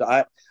decisions.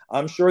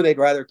 I'm sure they'd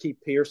rather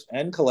keep Pierce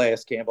and Calais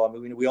Campbell. I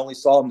mean, we only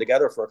saw them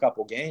together for a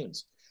couple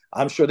games.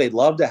 I'm sure they'd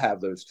love to have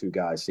those two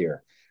guys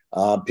here.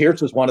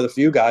 Pierce was one of the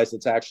few guys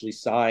that's actually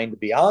signed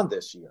beyond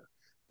this year,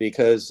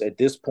 because at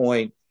this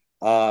point,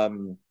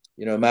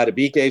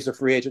 Matabike is a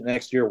free agent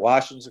next year,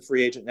 Washington's a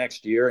free agent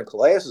next year, and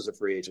Calais is a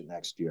free agent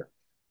next year.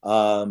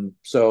 There's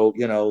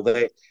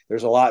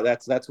a lot.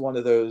 That's one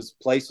of those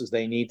places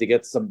they need to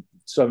get some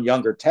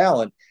younger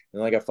talent,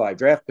 and they got 5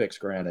 draft picks,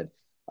 granted.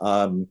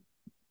 I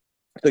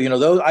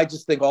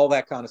just think all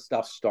that kind of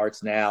stuff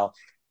starts now.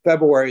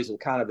 February is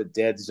kind of a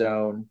dead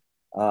zone.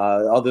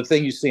 The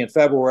thing you see in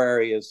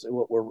February is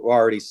what we're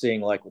already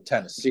seeing, like with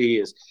Tennessee,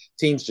 is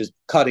teams just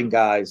cutting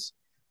guys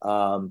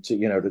to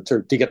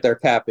get their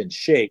cap in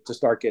shape, to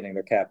start getting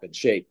their cap in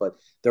shape. But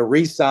the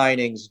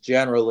re-signings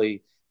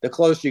generally, the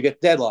closer you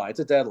get deadline, it's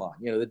a deadline.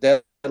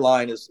 The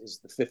deadline is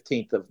the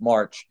 15th of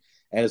March.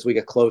 And as we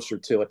get closer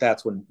to it,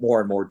 that's when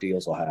more and more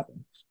deals will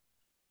happen.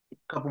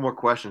 A couple more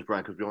questions,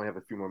 Brian, because we only have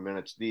a few more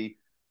minutes. The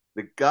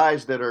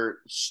guys that are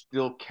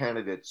still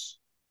candidates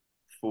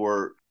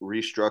for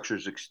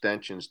restructures,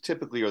 extensions,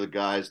 typically are the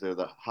guys that are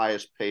the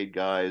highest paid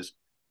guys,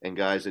 and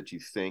guys that you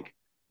think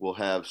will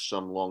have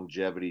some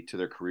longevity to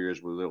their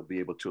careers, where they'll be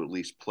able to at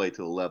least play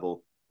to the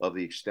level of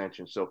the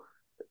extension. So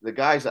the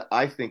guys that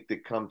I think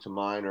that come to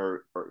mind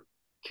are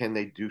can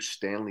they do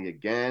Stanley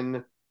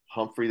again?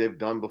 Humphrey they've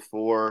done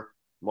before.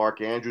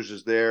 Mark Andrews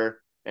is there.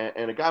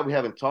 And a guy we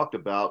haven't talked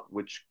about,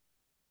 which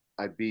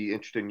I'd be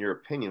interested in your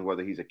opinion,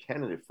 whether he's a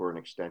candidate for an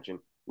extension,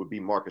 would be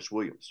Marcus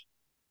Williams.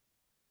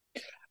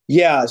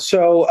 Yeah.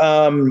 So,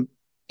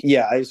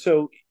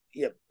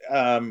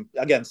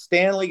 again,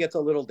 Stanley gets a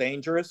little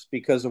dangerous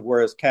because of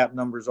where his cap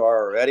numbers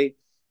are already.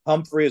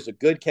 Humphrey is a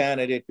good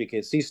candidate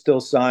because he's still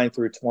signed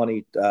through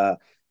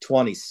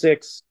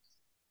 2026.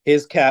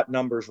 His cap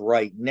numbers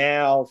right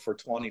now for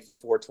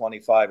 24,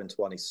 25, and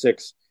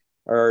 26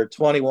 are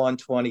 21,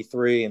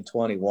 23, and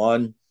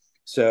 21.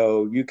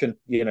 So you can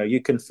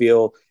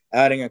feel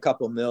adding a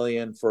couple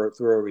million through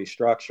a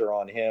restructure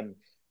on him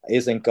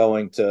isn't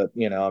going to,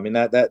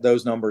 that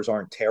those numbers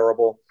aren't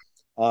terrible.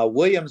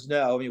 Williams,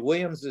 no. I mean,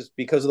 Williams is,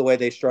 because of the way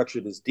they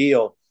structured this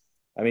deal,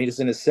 he's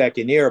in his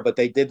second year, but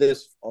they did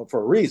this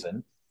for a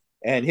reason.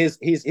 And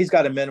he's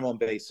got a minimum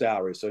base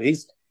salary. So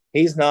he's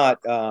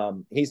not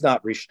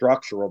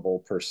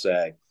restructurable per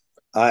se.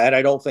 And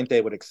I don't think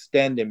they would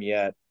extend him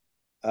yet,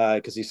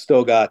 because he's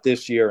still got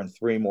this year and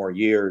 3 more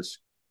years.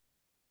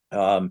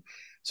 And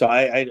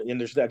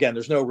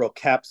there's no real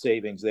cap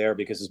savings there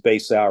because his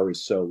base salary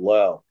is so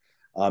low.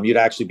 You'd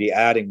actually be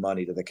adding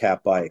money to the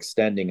cap by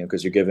extending him,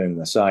 because you're giving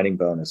him a signing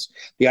bonus.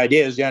 The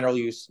idea is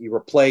generally you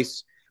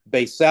replace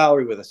base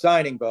salary with a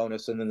signing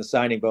bonus, and then the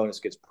signing bonus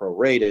gets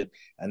prorated,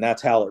 and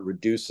that's how it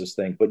reduces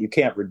things. But you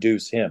can't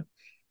reduce him.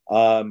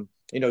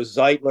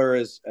 Zeitler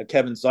is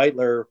Kevin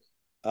Zeitler.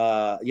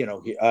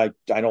 I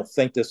don't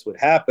think this would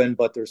happen,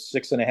 but there's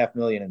 $6.5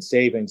 million in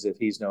savings if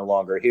he's no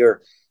longer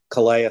here.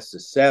 Calais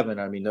is $7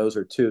 million. Those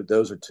are two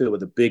of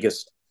the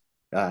biggest.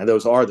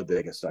 Those are the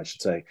biggest, I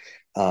should say,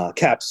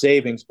 cap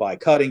savings by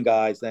cutting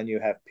guys. Then you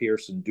have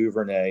Pierce and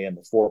Duvernay in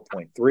the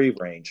 4.3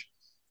 range.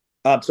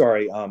 I'm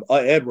sorry,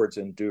 Edwards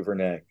and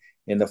Duvernay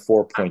in the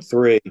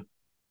 4.3.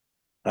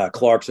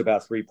 Clark's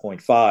about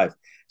 3.5.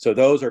 So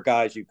those are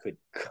guys you could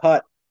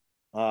cut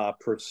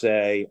per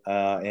se,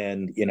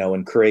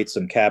 and create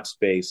some cap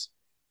space.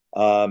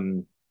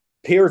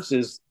 Pierce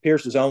is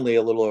only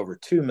a little over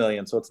 $2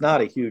 million, so it's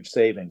not a huge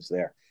savings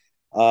there.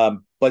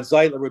 But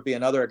Zeitler would be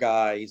another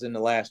guy. He's in the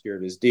last year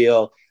of his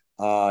deal,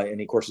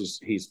 and of course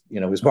he's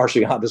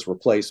marching on this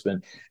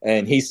replacement,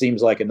 and he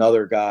seems like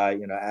another guy,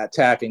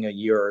 attacking a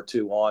year or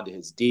two onto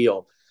his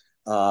deal.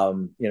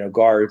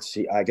 Guards,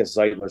 I guess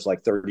Zeitler's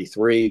like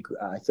 33,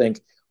 I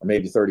think, or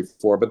maybe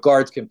 34, but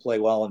guards can play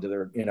well into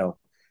their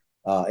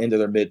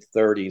mid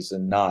 30s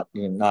and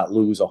not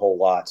lose a whole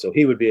lot. So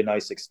he would be a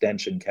nice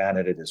extension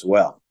candidate as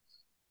well.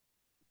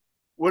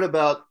 What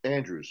about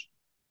Andrews?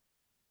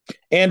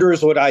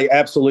 Andrews would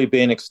absolutely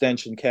be an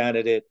extension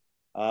candidate.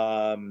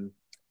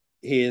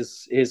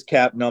 His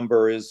cap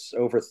number is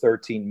over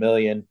 13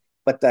 million,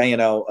 but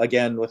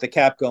again, with the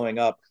cap going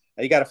up,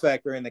 you got to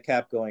factor in the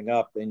cap going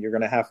up, and you're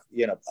going to have,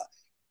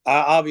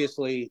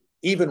 obviously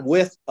even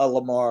with a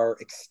Lamar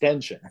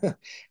extension.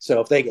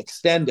 So if they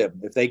extend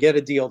him, if they get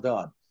a deal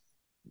done,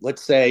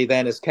 let's say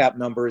then his cap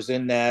number is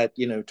in that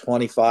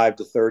 25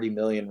 to 30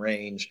 million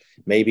range,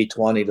 maybe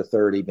 20 to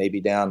 30,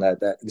 maybe down.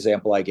 That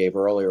example I gave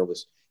earlier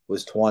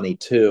was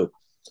 22.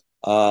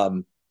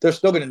 They're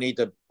still going to need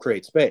to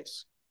create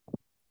space.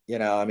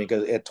 I mean,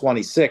 because at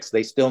 26,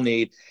 they still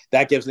need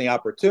that. Gives them the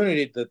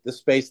opportunity that the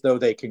space, though,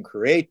 they can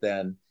create,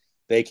 then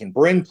they can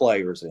bring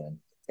players in,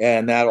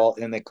 and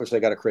of course they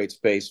got to create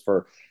space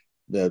for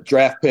the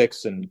draft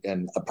picks and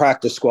a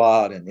practice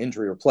squad and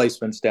injury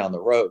replacements down the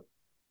road.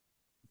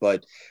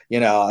 But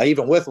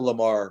even with a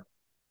Lamar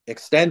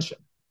extension,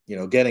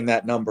 getting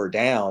that number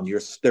down,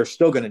 they're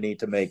still going to need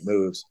to make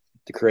moves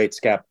to create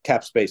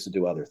cap space to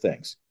do other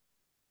things.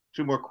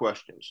 Two more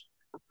questions.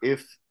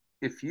 If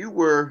you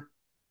were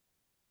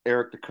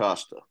Eric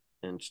DeCosta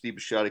and Steve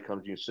Bisciotti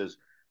comes to you and says,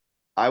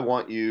 "I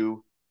want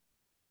you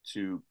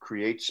to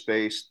create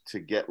space to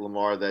get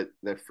Lamar that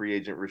free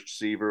agent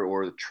receiver,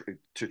 or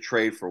to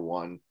trade for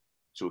one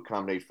to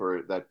accommodate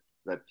for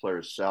that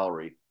player's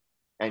salary,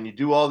 and you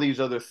do all these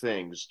other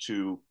things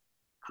to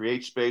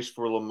create space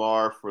for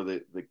Lamar for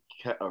the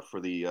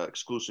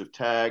exclusive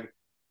tag.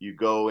 You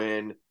go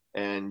in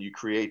and you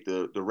create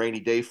the rainy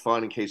day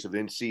fund in case of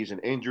in-season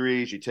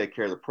injuries. You take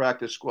care of the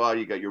practice squad.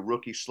 You got your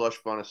rookie slush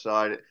fund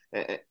aside.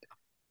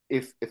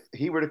 If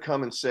he were to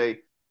come and say,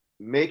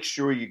 make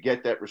sure you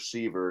get that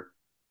receiver,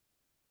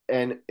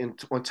 and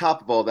on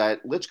top of all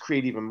that, let's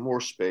create even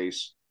more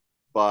space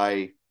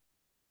by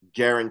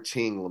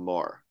guaranteeing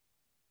Lamar.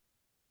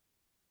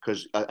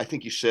 Because I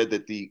think you said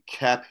that the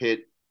cap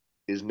hit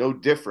is no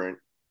different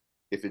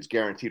if it's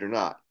guaranteed or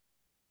not.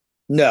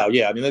 No,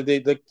 yeah, I mean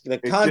the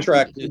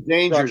contract is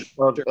dangers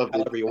of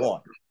however you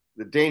want.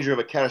 The danger of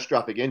a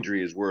catastrophic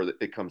injury is where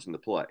it comes into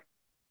play.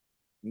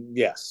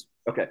 Yes.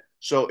 Okay,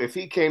 so if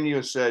he came to you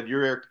and said,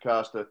 "You're Eric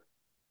DeCosta,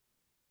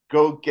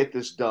 go get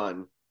this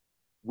done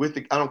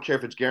I don't care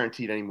if it's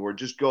guaranteed anymore.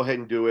 Just go ahead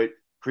and do it.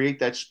 Create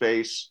that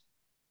space.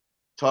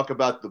 Talk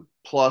about the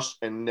plus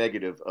and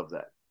negative of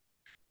that."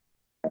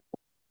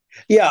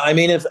 Yeah, I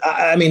mean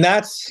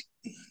that's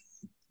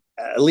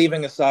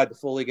leaving aside the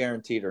fully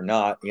guaranteed or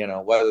not,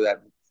 whether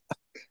that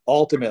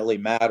ultimately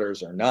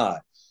matters or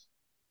not.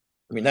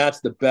 I mean,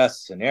 that's the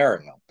best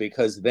scenario,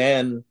 because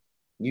then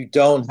you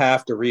don't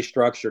have to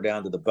restructure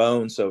down to the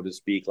bone, so to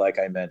speak, like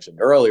I mentioned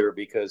earlier,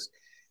 because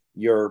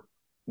you're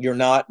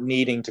not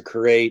needing to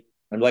create.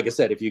 And like I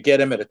said, if you get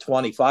him at a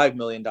 $25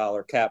 million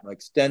cap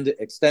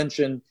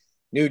extension,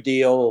 new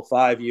deal,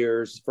 5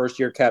 years, first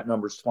year cap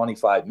number is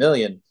 25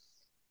 million.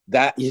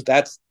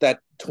 That's that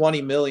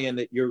 20 million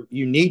that you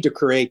need to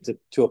create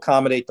to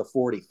accommodate the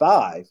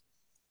 45.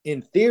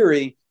 In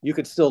theory, you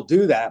could still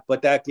do that,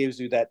 but that gives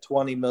you that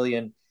 20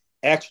 million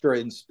extra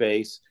in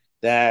space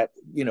that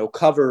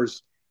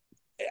covers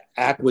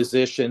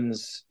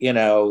acquisitions,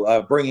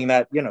 bringing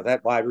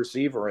that wide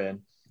receiver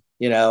in,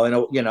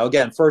 and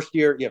again, first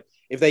year,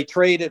 if they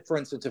traded, for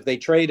instance,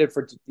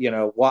 for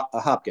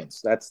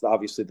Hopkins, that's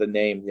obviously the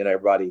name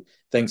everybody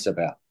thinks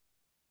about.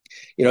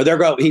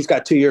 He's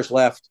got 2 years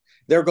left.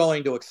 They're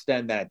going to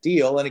extend that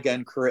deal, and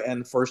again,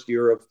 and the first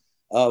year of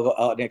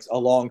a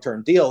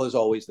long-term deal is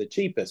always the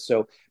cheapest.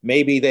 So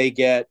maybe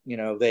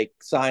they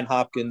sign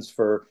Hopkins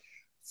for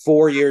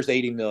 4 years,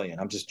 80 million.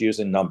 I'm just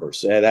using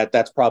numbers.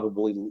 That's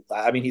probably,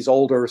 I mean, he's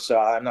older, so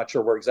I'm not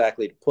sure where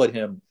exactly to put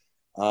him.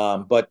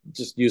 But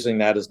just using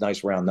that as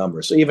nice round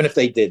numbers. So even if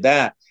they did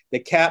that, the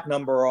cap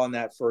number on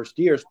that first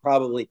year is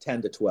probably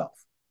 10 to 12,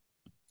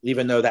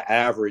 even though the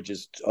average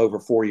is over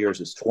 4 years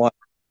is 20.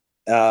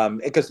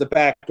 Because the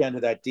back end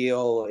of that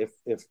deal,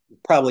 if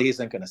probably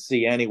isn't going to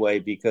see anyway,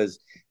 because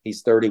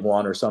he's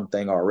 31 or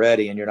something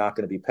already, and you're not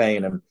going to be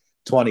paying him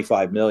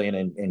 25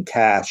 million in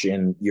cash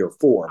in year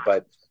 4.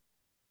 But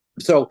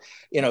so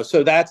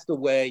that's the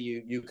way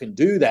you can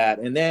do that.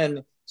 And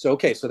then so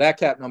that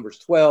cap number is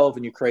 12,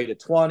 and you create a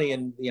 20,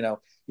 and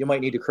you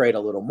might need to create a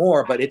little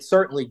more, but it's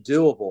certainly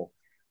doable.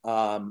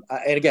 And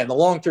again, the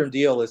long-term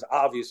deal is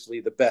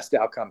obviously the best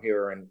outcome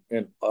here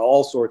in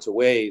all sorts of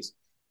ways.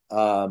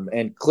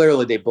 And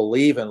clearly they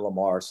believe in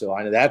Lamar, so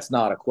that's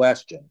not a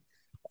question,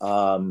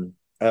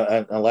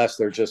 unless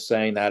they're just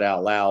saying that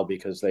out loud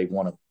because they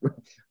want to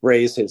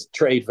raise his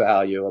trade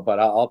value. But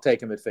I'll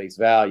take him at face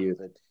value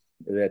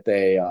that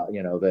they,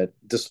 that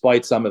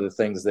despite some of the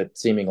things that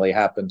seemingly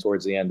happened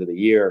towards the end of the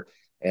year,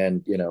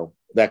 and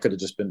that could have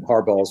just been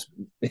Harbaugh's,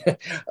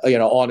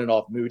 on and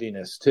off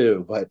moodiness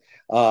too, but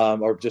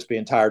or just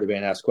being tired of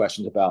being asked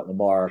questions about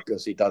Lamar,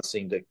 because he does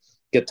seem to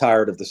get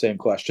tired of the same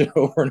question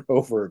over and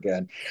over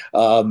again.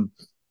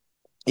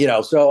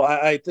 So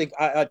I think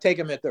I take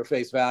them at their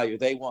face value.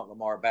 They want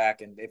Lamar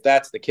back. And if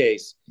that's the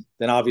case,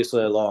 then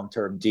obviously a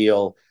long-term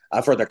deal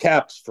for their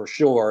caps for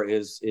sure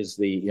is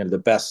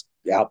the best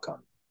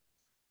outcome.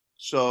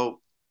 So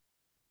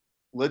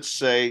let's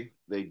say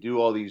they do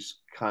all these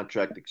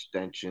contract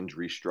extensions,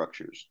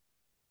 restructures.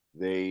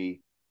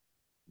 They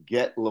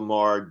get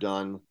Lamar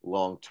done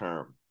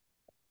long-term.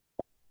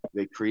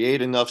 They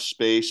create enough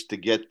space to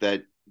get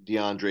that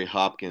DeAndre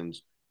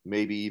Hopkins,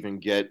 maybe even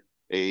get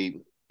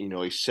a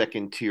a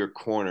second tier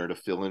corner to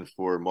fill in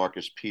for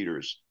Marcus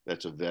Peters.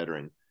 That's a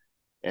veteran.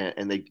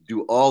 And they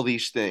do all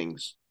these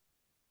things.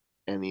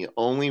 And the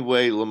only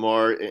way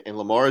Lamar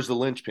is the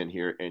linchpin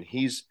here, and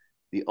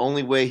the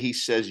only way he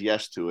says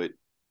yes to it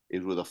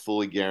is with a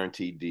fully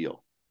guaranteed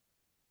deal.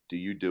 Do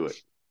you do it?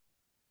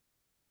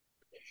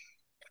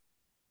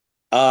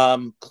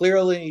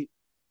 Clearly,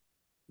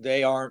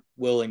 they aren't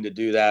willing to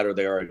do that, or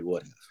they already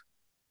would have.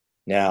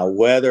 Now,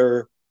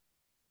 whether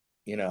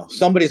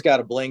somebody's got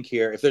to blink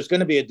here. If there's going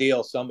to be a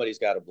deal, somebody's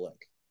got to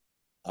blink.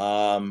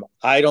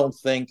 I don't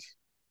think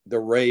the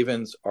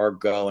Ravens are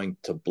going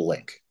to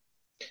blink.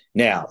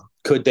 Now,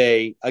 could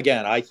they?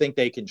 Again, I think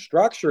they can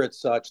structure it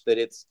such that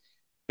it's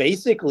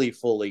basically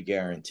fully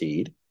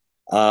guaranteed.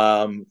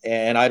 And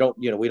I don't,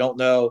 we don't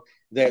know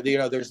that,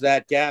 there's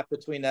that gap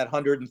between that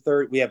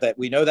 130.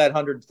 We know that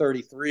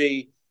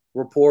 133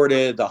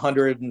 reported, the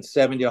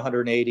 170,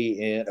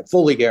 180 in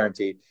fully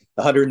guaranteed,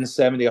 the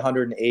 170,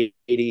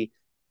 180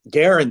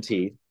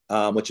 guaranteed,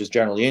 which is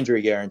generally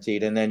injury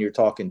guaranteed, and then you're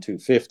talking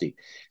 250.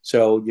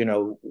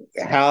 So,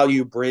 how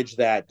you bridge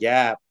that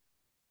gap.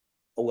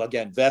 Well,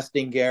 again,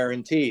 vesting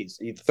guarantees.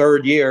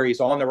 Third year, he's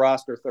on the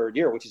roster third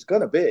year, which he's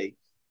going to be.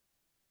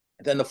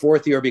 Then the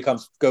fourth year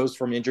goes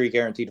from injury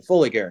guaranteed to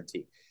fully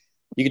guaranteed.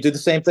 You could do the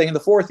same thing in the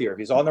fourth year. If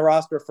he's on the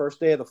roster first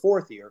day of the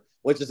fourth year,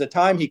 which is a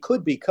time he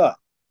could be cut,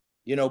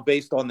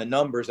 based on the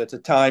numbers. It's a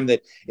time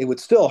that it would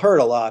still hurt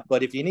a lot.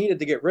 But if you needed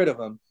to get rid of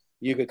him,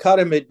 you could cut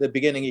him at the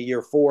beginning of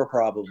year 4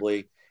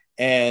 probably.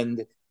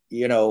 And,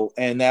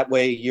 and that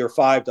way year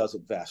 5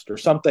 doesn't vest or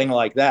something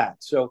like that.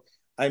 So,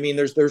 I mean,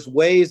 there's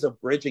ways of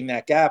bridging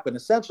that gap and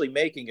essentially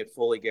making it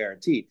fully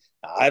guaranteed.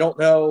 I don't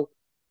know.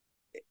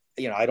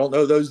 I don't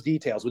know those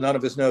details. None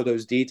of us know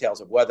those details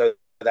of whether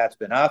that's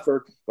been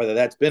offered, whether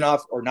that's been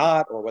off or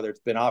not, or whether it's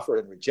been offered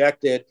and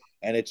rejected.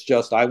 And it's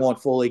just, I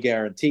want fully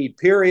guaranteed,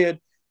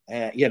 period.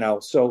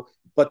 So,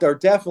 but there are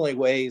definitely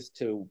ways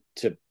to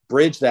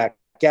bridge that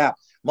gap,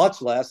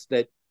 much less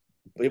that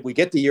if we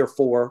get to year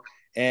 4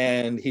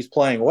 and he's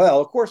playing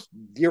well, of course,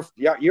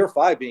 year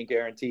 5 being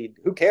guaranteed,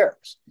 who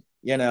cares?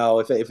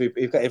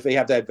 If we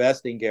have that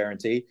vesting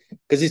guarantee,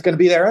 because he's going to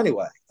be there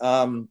anyway.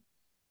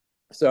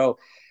 So,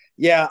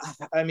 yeah,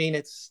 I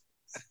mean,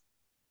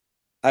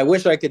 I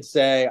wish I could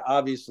say,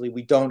 obviously,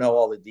 we don't know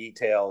all the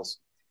details.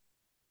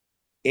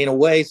 In a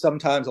way,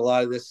 sometimes a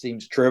lot of this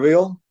seems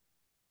trivial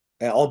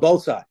on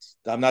both sides.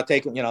 I'm not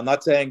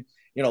saying,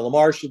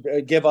 Lamar should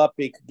give up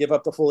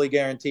the fully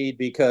guaranteed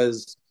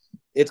because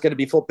it's going to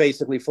be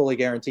basically fully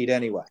guaranteed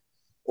anyway.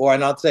 Or I'm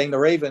not saying the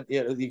Raven,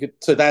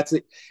 so that's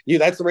it.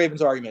 That's the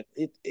Ravens argument.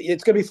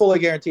 It's going to be fully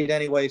guaranteed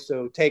anyway,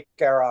 so take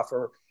our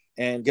offer,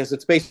 and because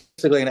it's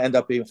basically going to end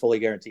up being fully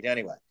guaranteed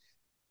anyway.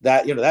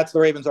 That's the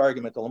Ravens'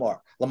 argument to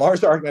Lamar.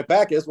 Lamar's argument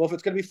back is, well, if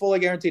it's going to be fully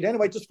guaranteed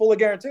anyway, just fully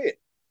guarantee it.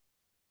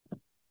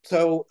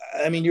 So,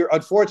 I mean,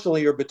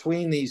 unfortunately you're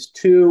between these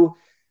two.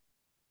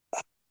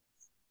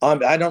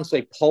 I don't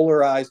say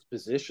polarized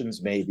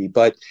positions, maybe,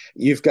 but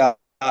you've got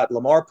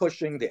Lamar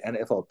pushing, the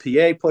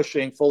NFLPA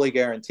pushing, fully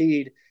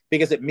guaranteed,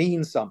 because it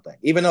means something.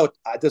 Even though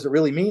does it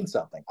really mean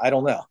something? I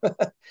don't know.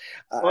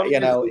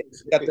 You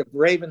got the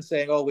Ravens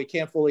saying, "Oh, we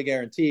can't fully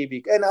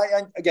guarantee." And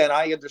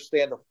I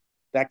understand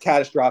that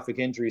catastrophic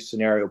injury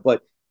scenario,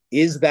 but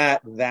is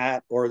that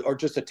or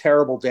just a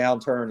terrible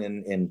downturn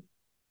in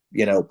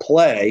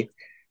play?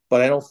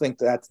 But I don't think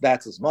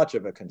that's as much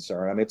of a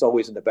concern. I mean, it's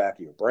always in the back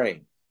of your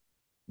brain.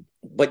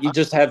 But you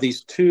just have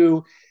these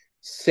two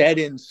set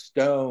in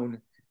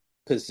stone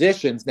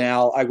positions.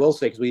 Now, I will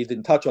say, because we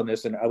didn't touch on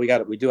this, and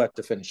we do have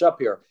to finish up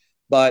here,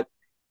 but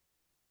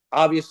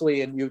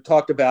obviously, and you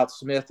talked about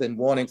Smith and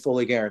wanting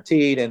fully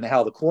guaranteed and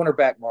how the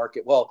cornerback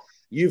market, well,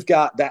 you've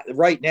got that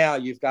right now.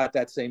 You've got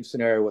that same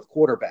scenario with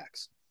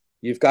quarterbacks.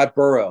 You've got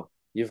Burrow,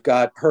 you've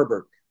got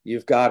Herbert,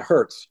 you've got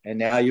Hurts, and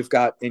now you've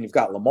got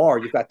Lamar.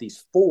 You've got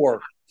these 4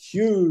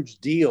 huge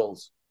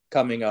deals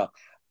coming up.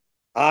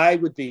 I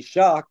would be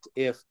shocked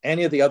if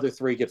any of the other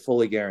 3 get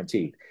fully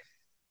guaranteed.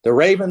 The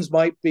Ravens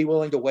might be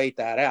willing to wait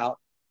that out.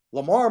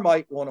 Lamar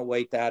might want to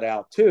wait that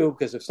out too,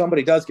 because if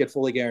somebody does get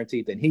fully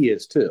guaranteed, then he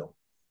is too.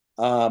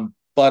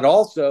 But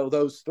also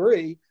those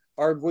 3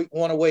 want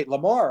to wait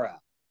Lamar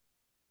out,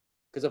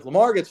 because if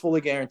Lamar gets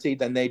fully guaranteed,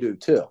 then they do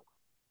too.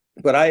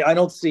 But I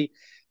don't see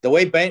the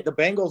way the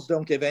Bengals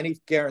don't give any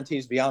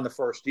guarantees beyond the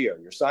first year.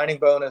 Your signing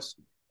bonus,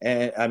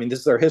 and I mean, this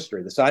is their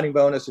history, the signing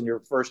bonus and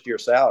your first year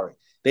salary.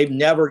 They've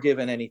never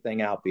given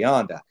anything out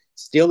beyond that.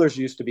 Steelers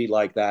used to be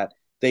like that.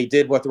 They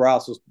did with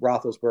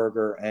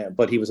Roethlisberger,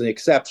 but he was an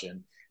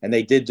exception, and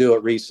they did do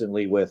it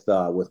recently with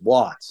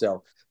Watt.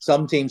 So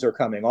some teams are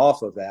coming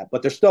off of that,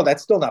 but that's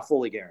still not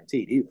fully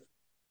guaranteed either.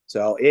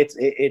 So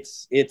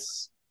it's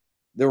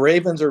the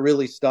Ravens are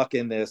really stuck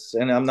in this,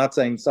 and I'm not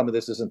saying some of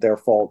this isn't their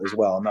fault as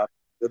well. I'm not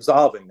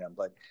absolving them,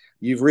 but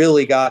you've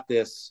really got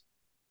this.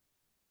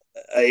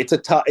 It's a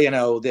tough,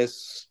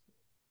 this.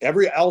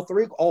 All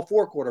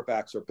 4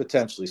 quarterbacks are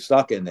potentially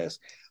stuck in this.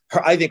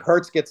 I think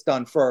Hurts gets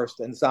done first,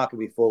 and it's not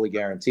going to be fully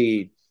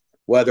guaranteed.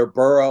 Whether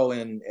Burrow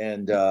and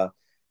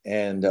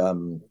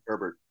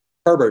Herbert.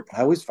 Herbert.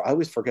 I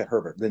always forget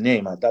Herbert, the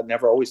name. That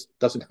never always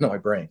doesn't go to my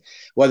brain.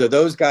 Whether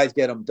those guys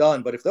get them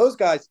done, but if those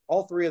guys,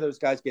 all three of those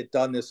guys get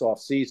done this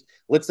offseason,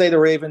 let's say the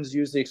Ravens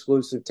use the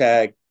exclusive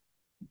tag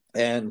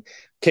and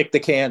kick the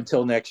can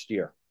till next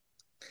year.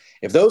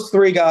 If those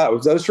three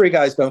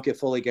guys don't get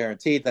fully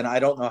guaranteed, then I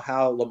don't know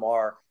how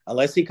Lamar,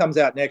 unless he comes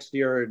out next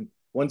year and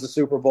wins the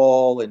Super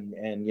Bowl and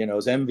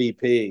is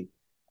MVP.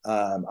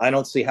 I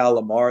don't see how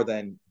Lamar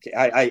then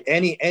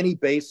any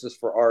basis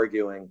for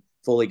arguing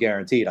fully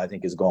guaranteed, I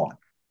think, is gone.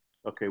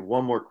 Okay,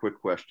 one more quick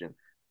question,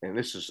 and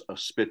this is a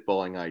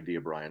spitballing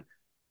idea, Brian.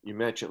 You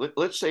mentioned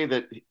let's say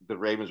that the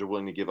Ravens are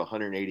willing to give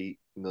 180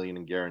 million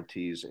in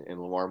guarantees, and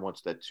Lamar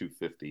wants that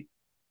 250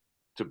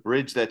 to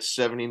bridge that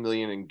 70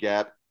 million in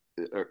gap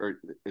or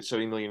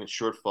 70 million in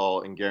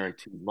shortfall in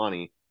guaranteed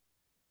money.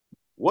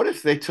 What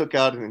if they took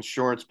out an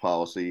insurance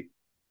policy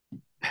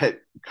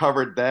that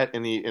covered that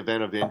in the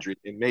event of injury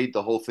and made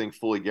the whole thing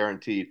fully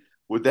guaranteed?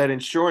 Would that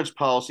insurance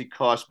policy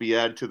cost be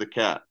added to the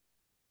cap?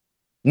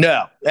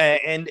 No,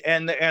 and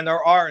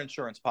there are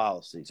insurance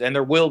policies, and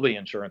there will be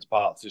insurance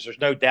policies. There's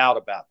no doubt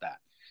about that.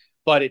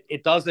 But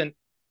it doesn't.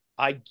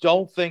 I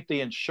don't think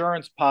the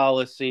insurance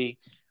policy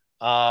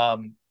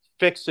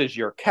fixes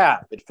your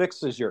cap. It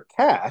fixes your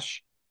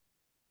cash,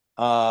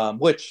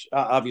 which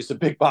obviously a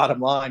big bottom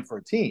line for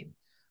a team.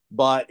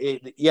 But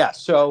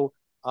yes,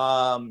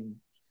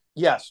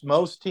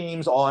 most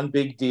teams on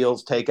big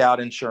deals take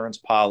out insurance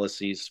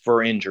policies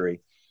for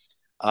injury.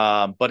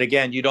 But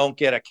again, you don't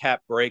get a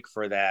cap break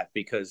for that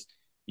because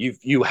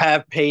you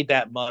have paid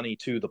that money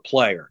to the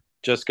player.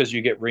 Just because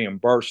you get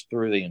reimbursed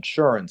through the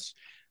insurance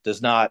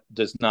does not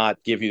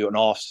give you an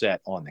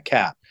offset on the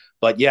cap.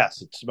 But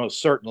yes, it's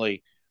most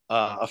certainly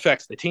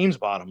affects the team's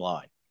bottom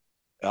line.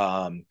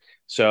 And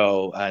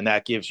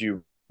that gives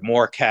you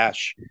more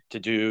cash to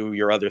do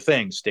your other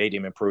things,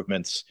 stadium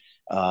improvements.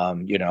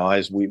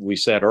 As we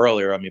said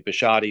earlier, I mean,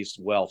 Bisciotti's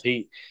wealth,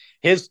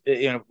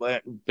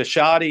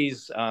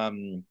 Bisciotti's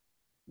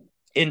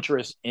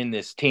interest in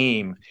this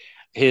team,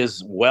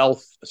 his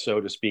wealth, so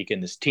to speak,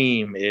 in this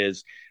team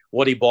is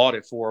what he bought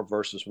it for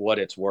versus what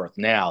it's worth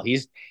now.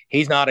 He's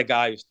not a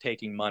guy who's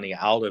taking money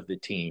out of the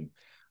team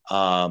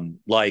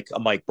like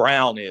Mike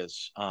Brown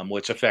is,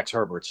 which affects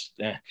Herbert's,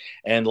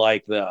 and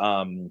like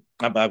the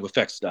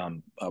affects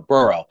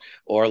Burrow,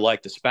 or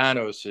like the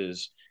Spanos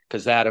is,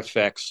 because that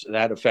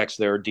affects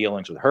their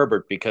dealings with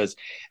Herbert, because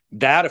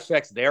that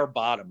affects their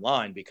bottom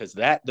line, because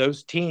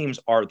those teams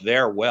are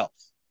their wealth.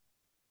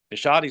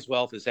 Bisciotti's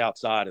wealth is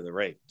outside of the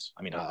Ravens.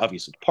 I mean,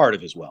 obviously part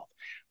of his wealth,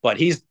 but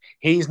he's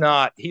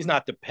not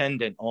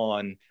dependent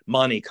on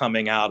money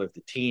coming out of the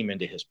team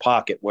into his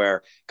pocket,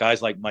 where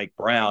guys like Mike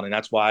Brown, and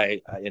that's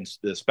why in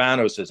the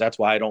Spanos says that's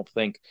why I don't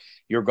think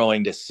you're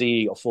going to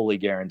see a fully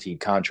guaranteed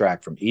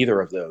contract from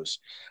either of those,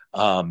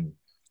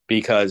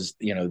 because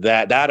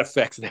that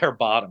affects their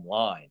bottom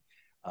line.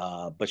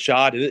 But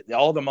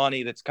all the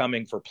money that's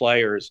coming for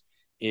players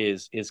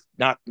is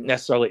not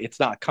necessarily, it's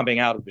not coming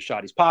out of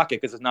Bisciotti's pocket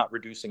because it's not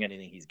reducing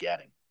anything he's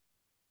getting.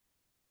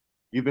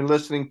 You've been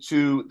listening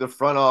to The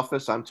Front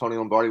Office. I'm Tony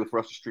Lombardi with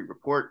Russell Street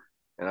Report,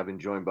 and I've been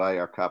joined by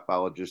our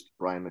capologist,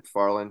 Brian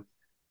McFarland.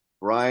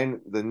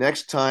 Brian, the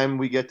next time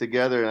we get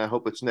together, and I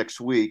hope it's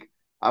next week,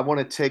 I want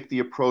to take the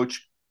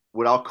approach,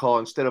 what I'll call,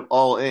 instead of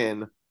all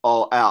in,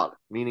 all out,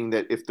 meaning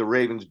that if the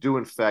Ravens do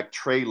in fact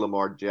trade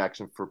Lamar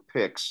Jackson for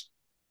picks,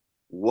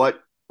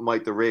 what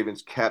might the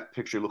Ravens cap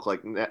picture look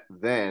like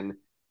then,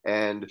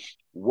 and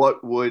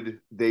what would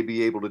they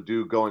be able to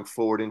do going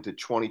forward into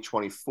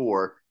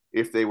 2024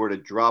 if they were to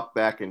drop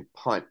back and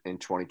punt in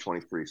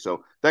 2023?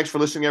 So thanks for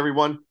listening,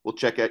 everyone. We'll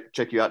check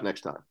you out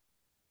next time.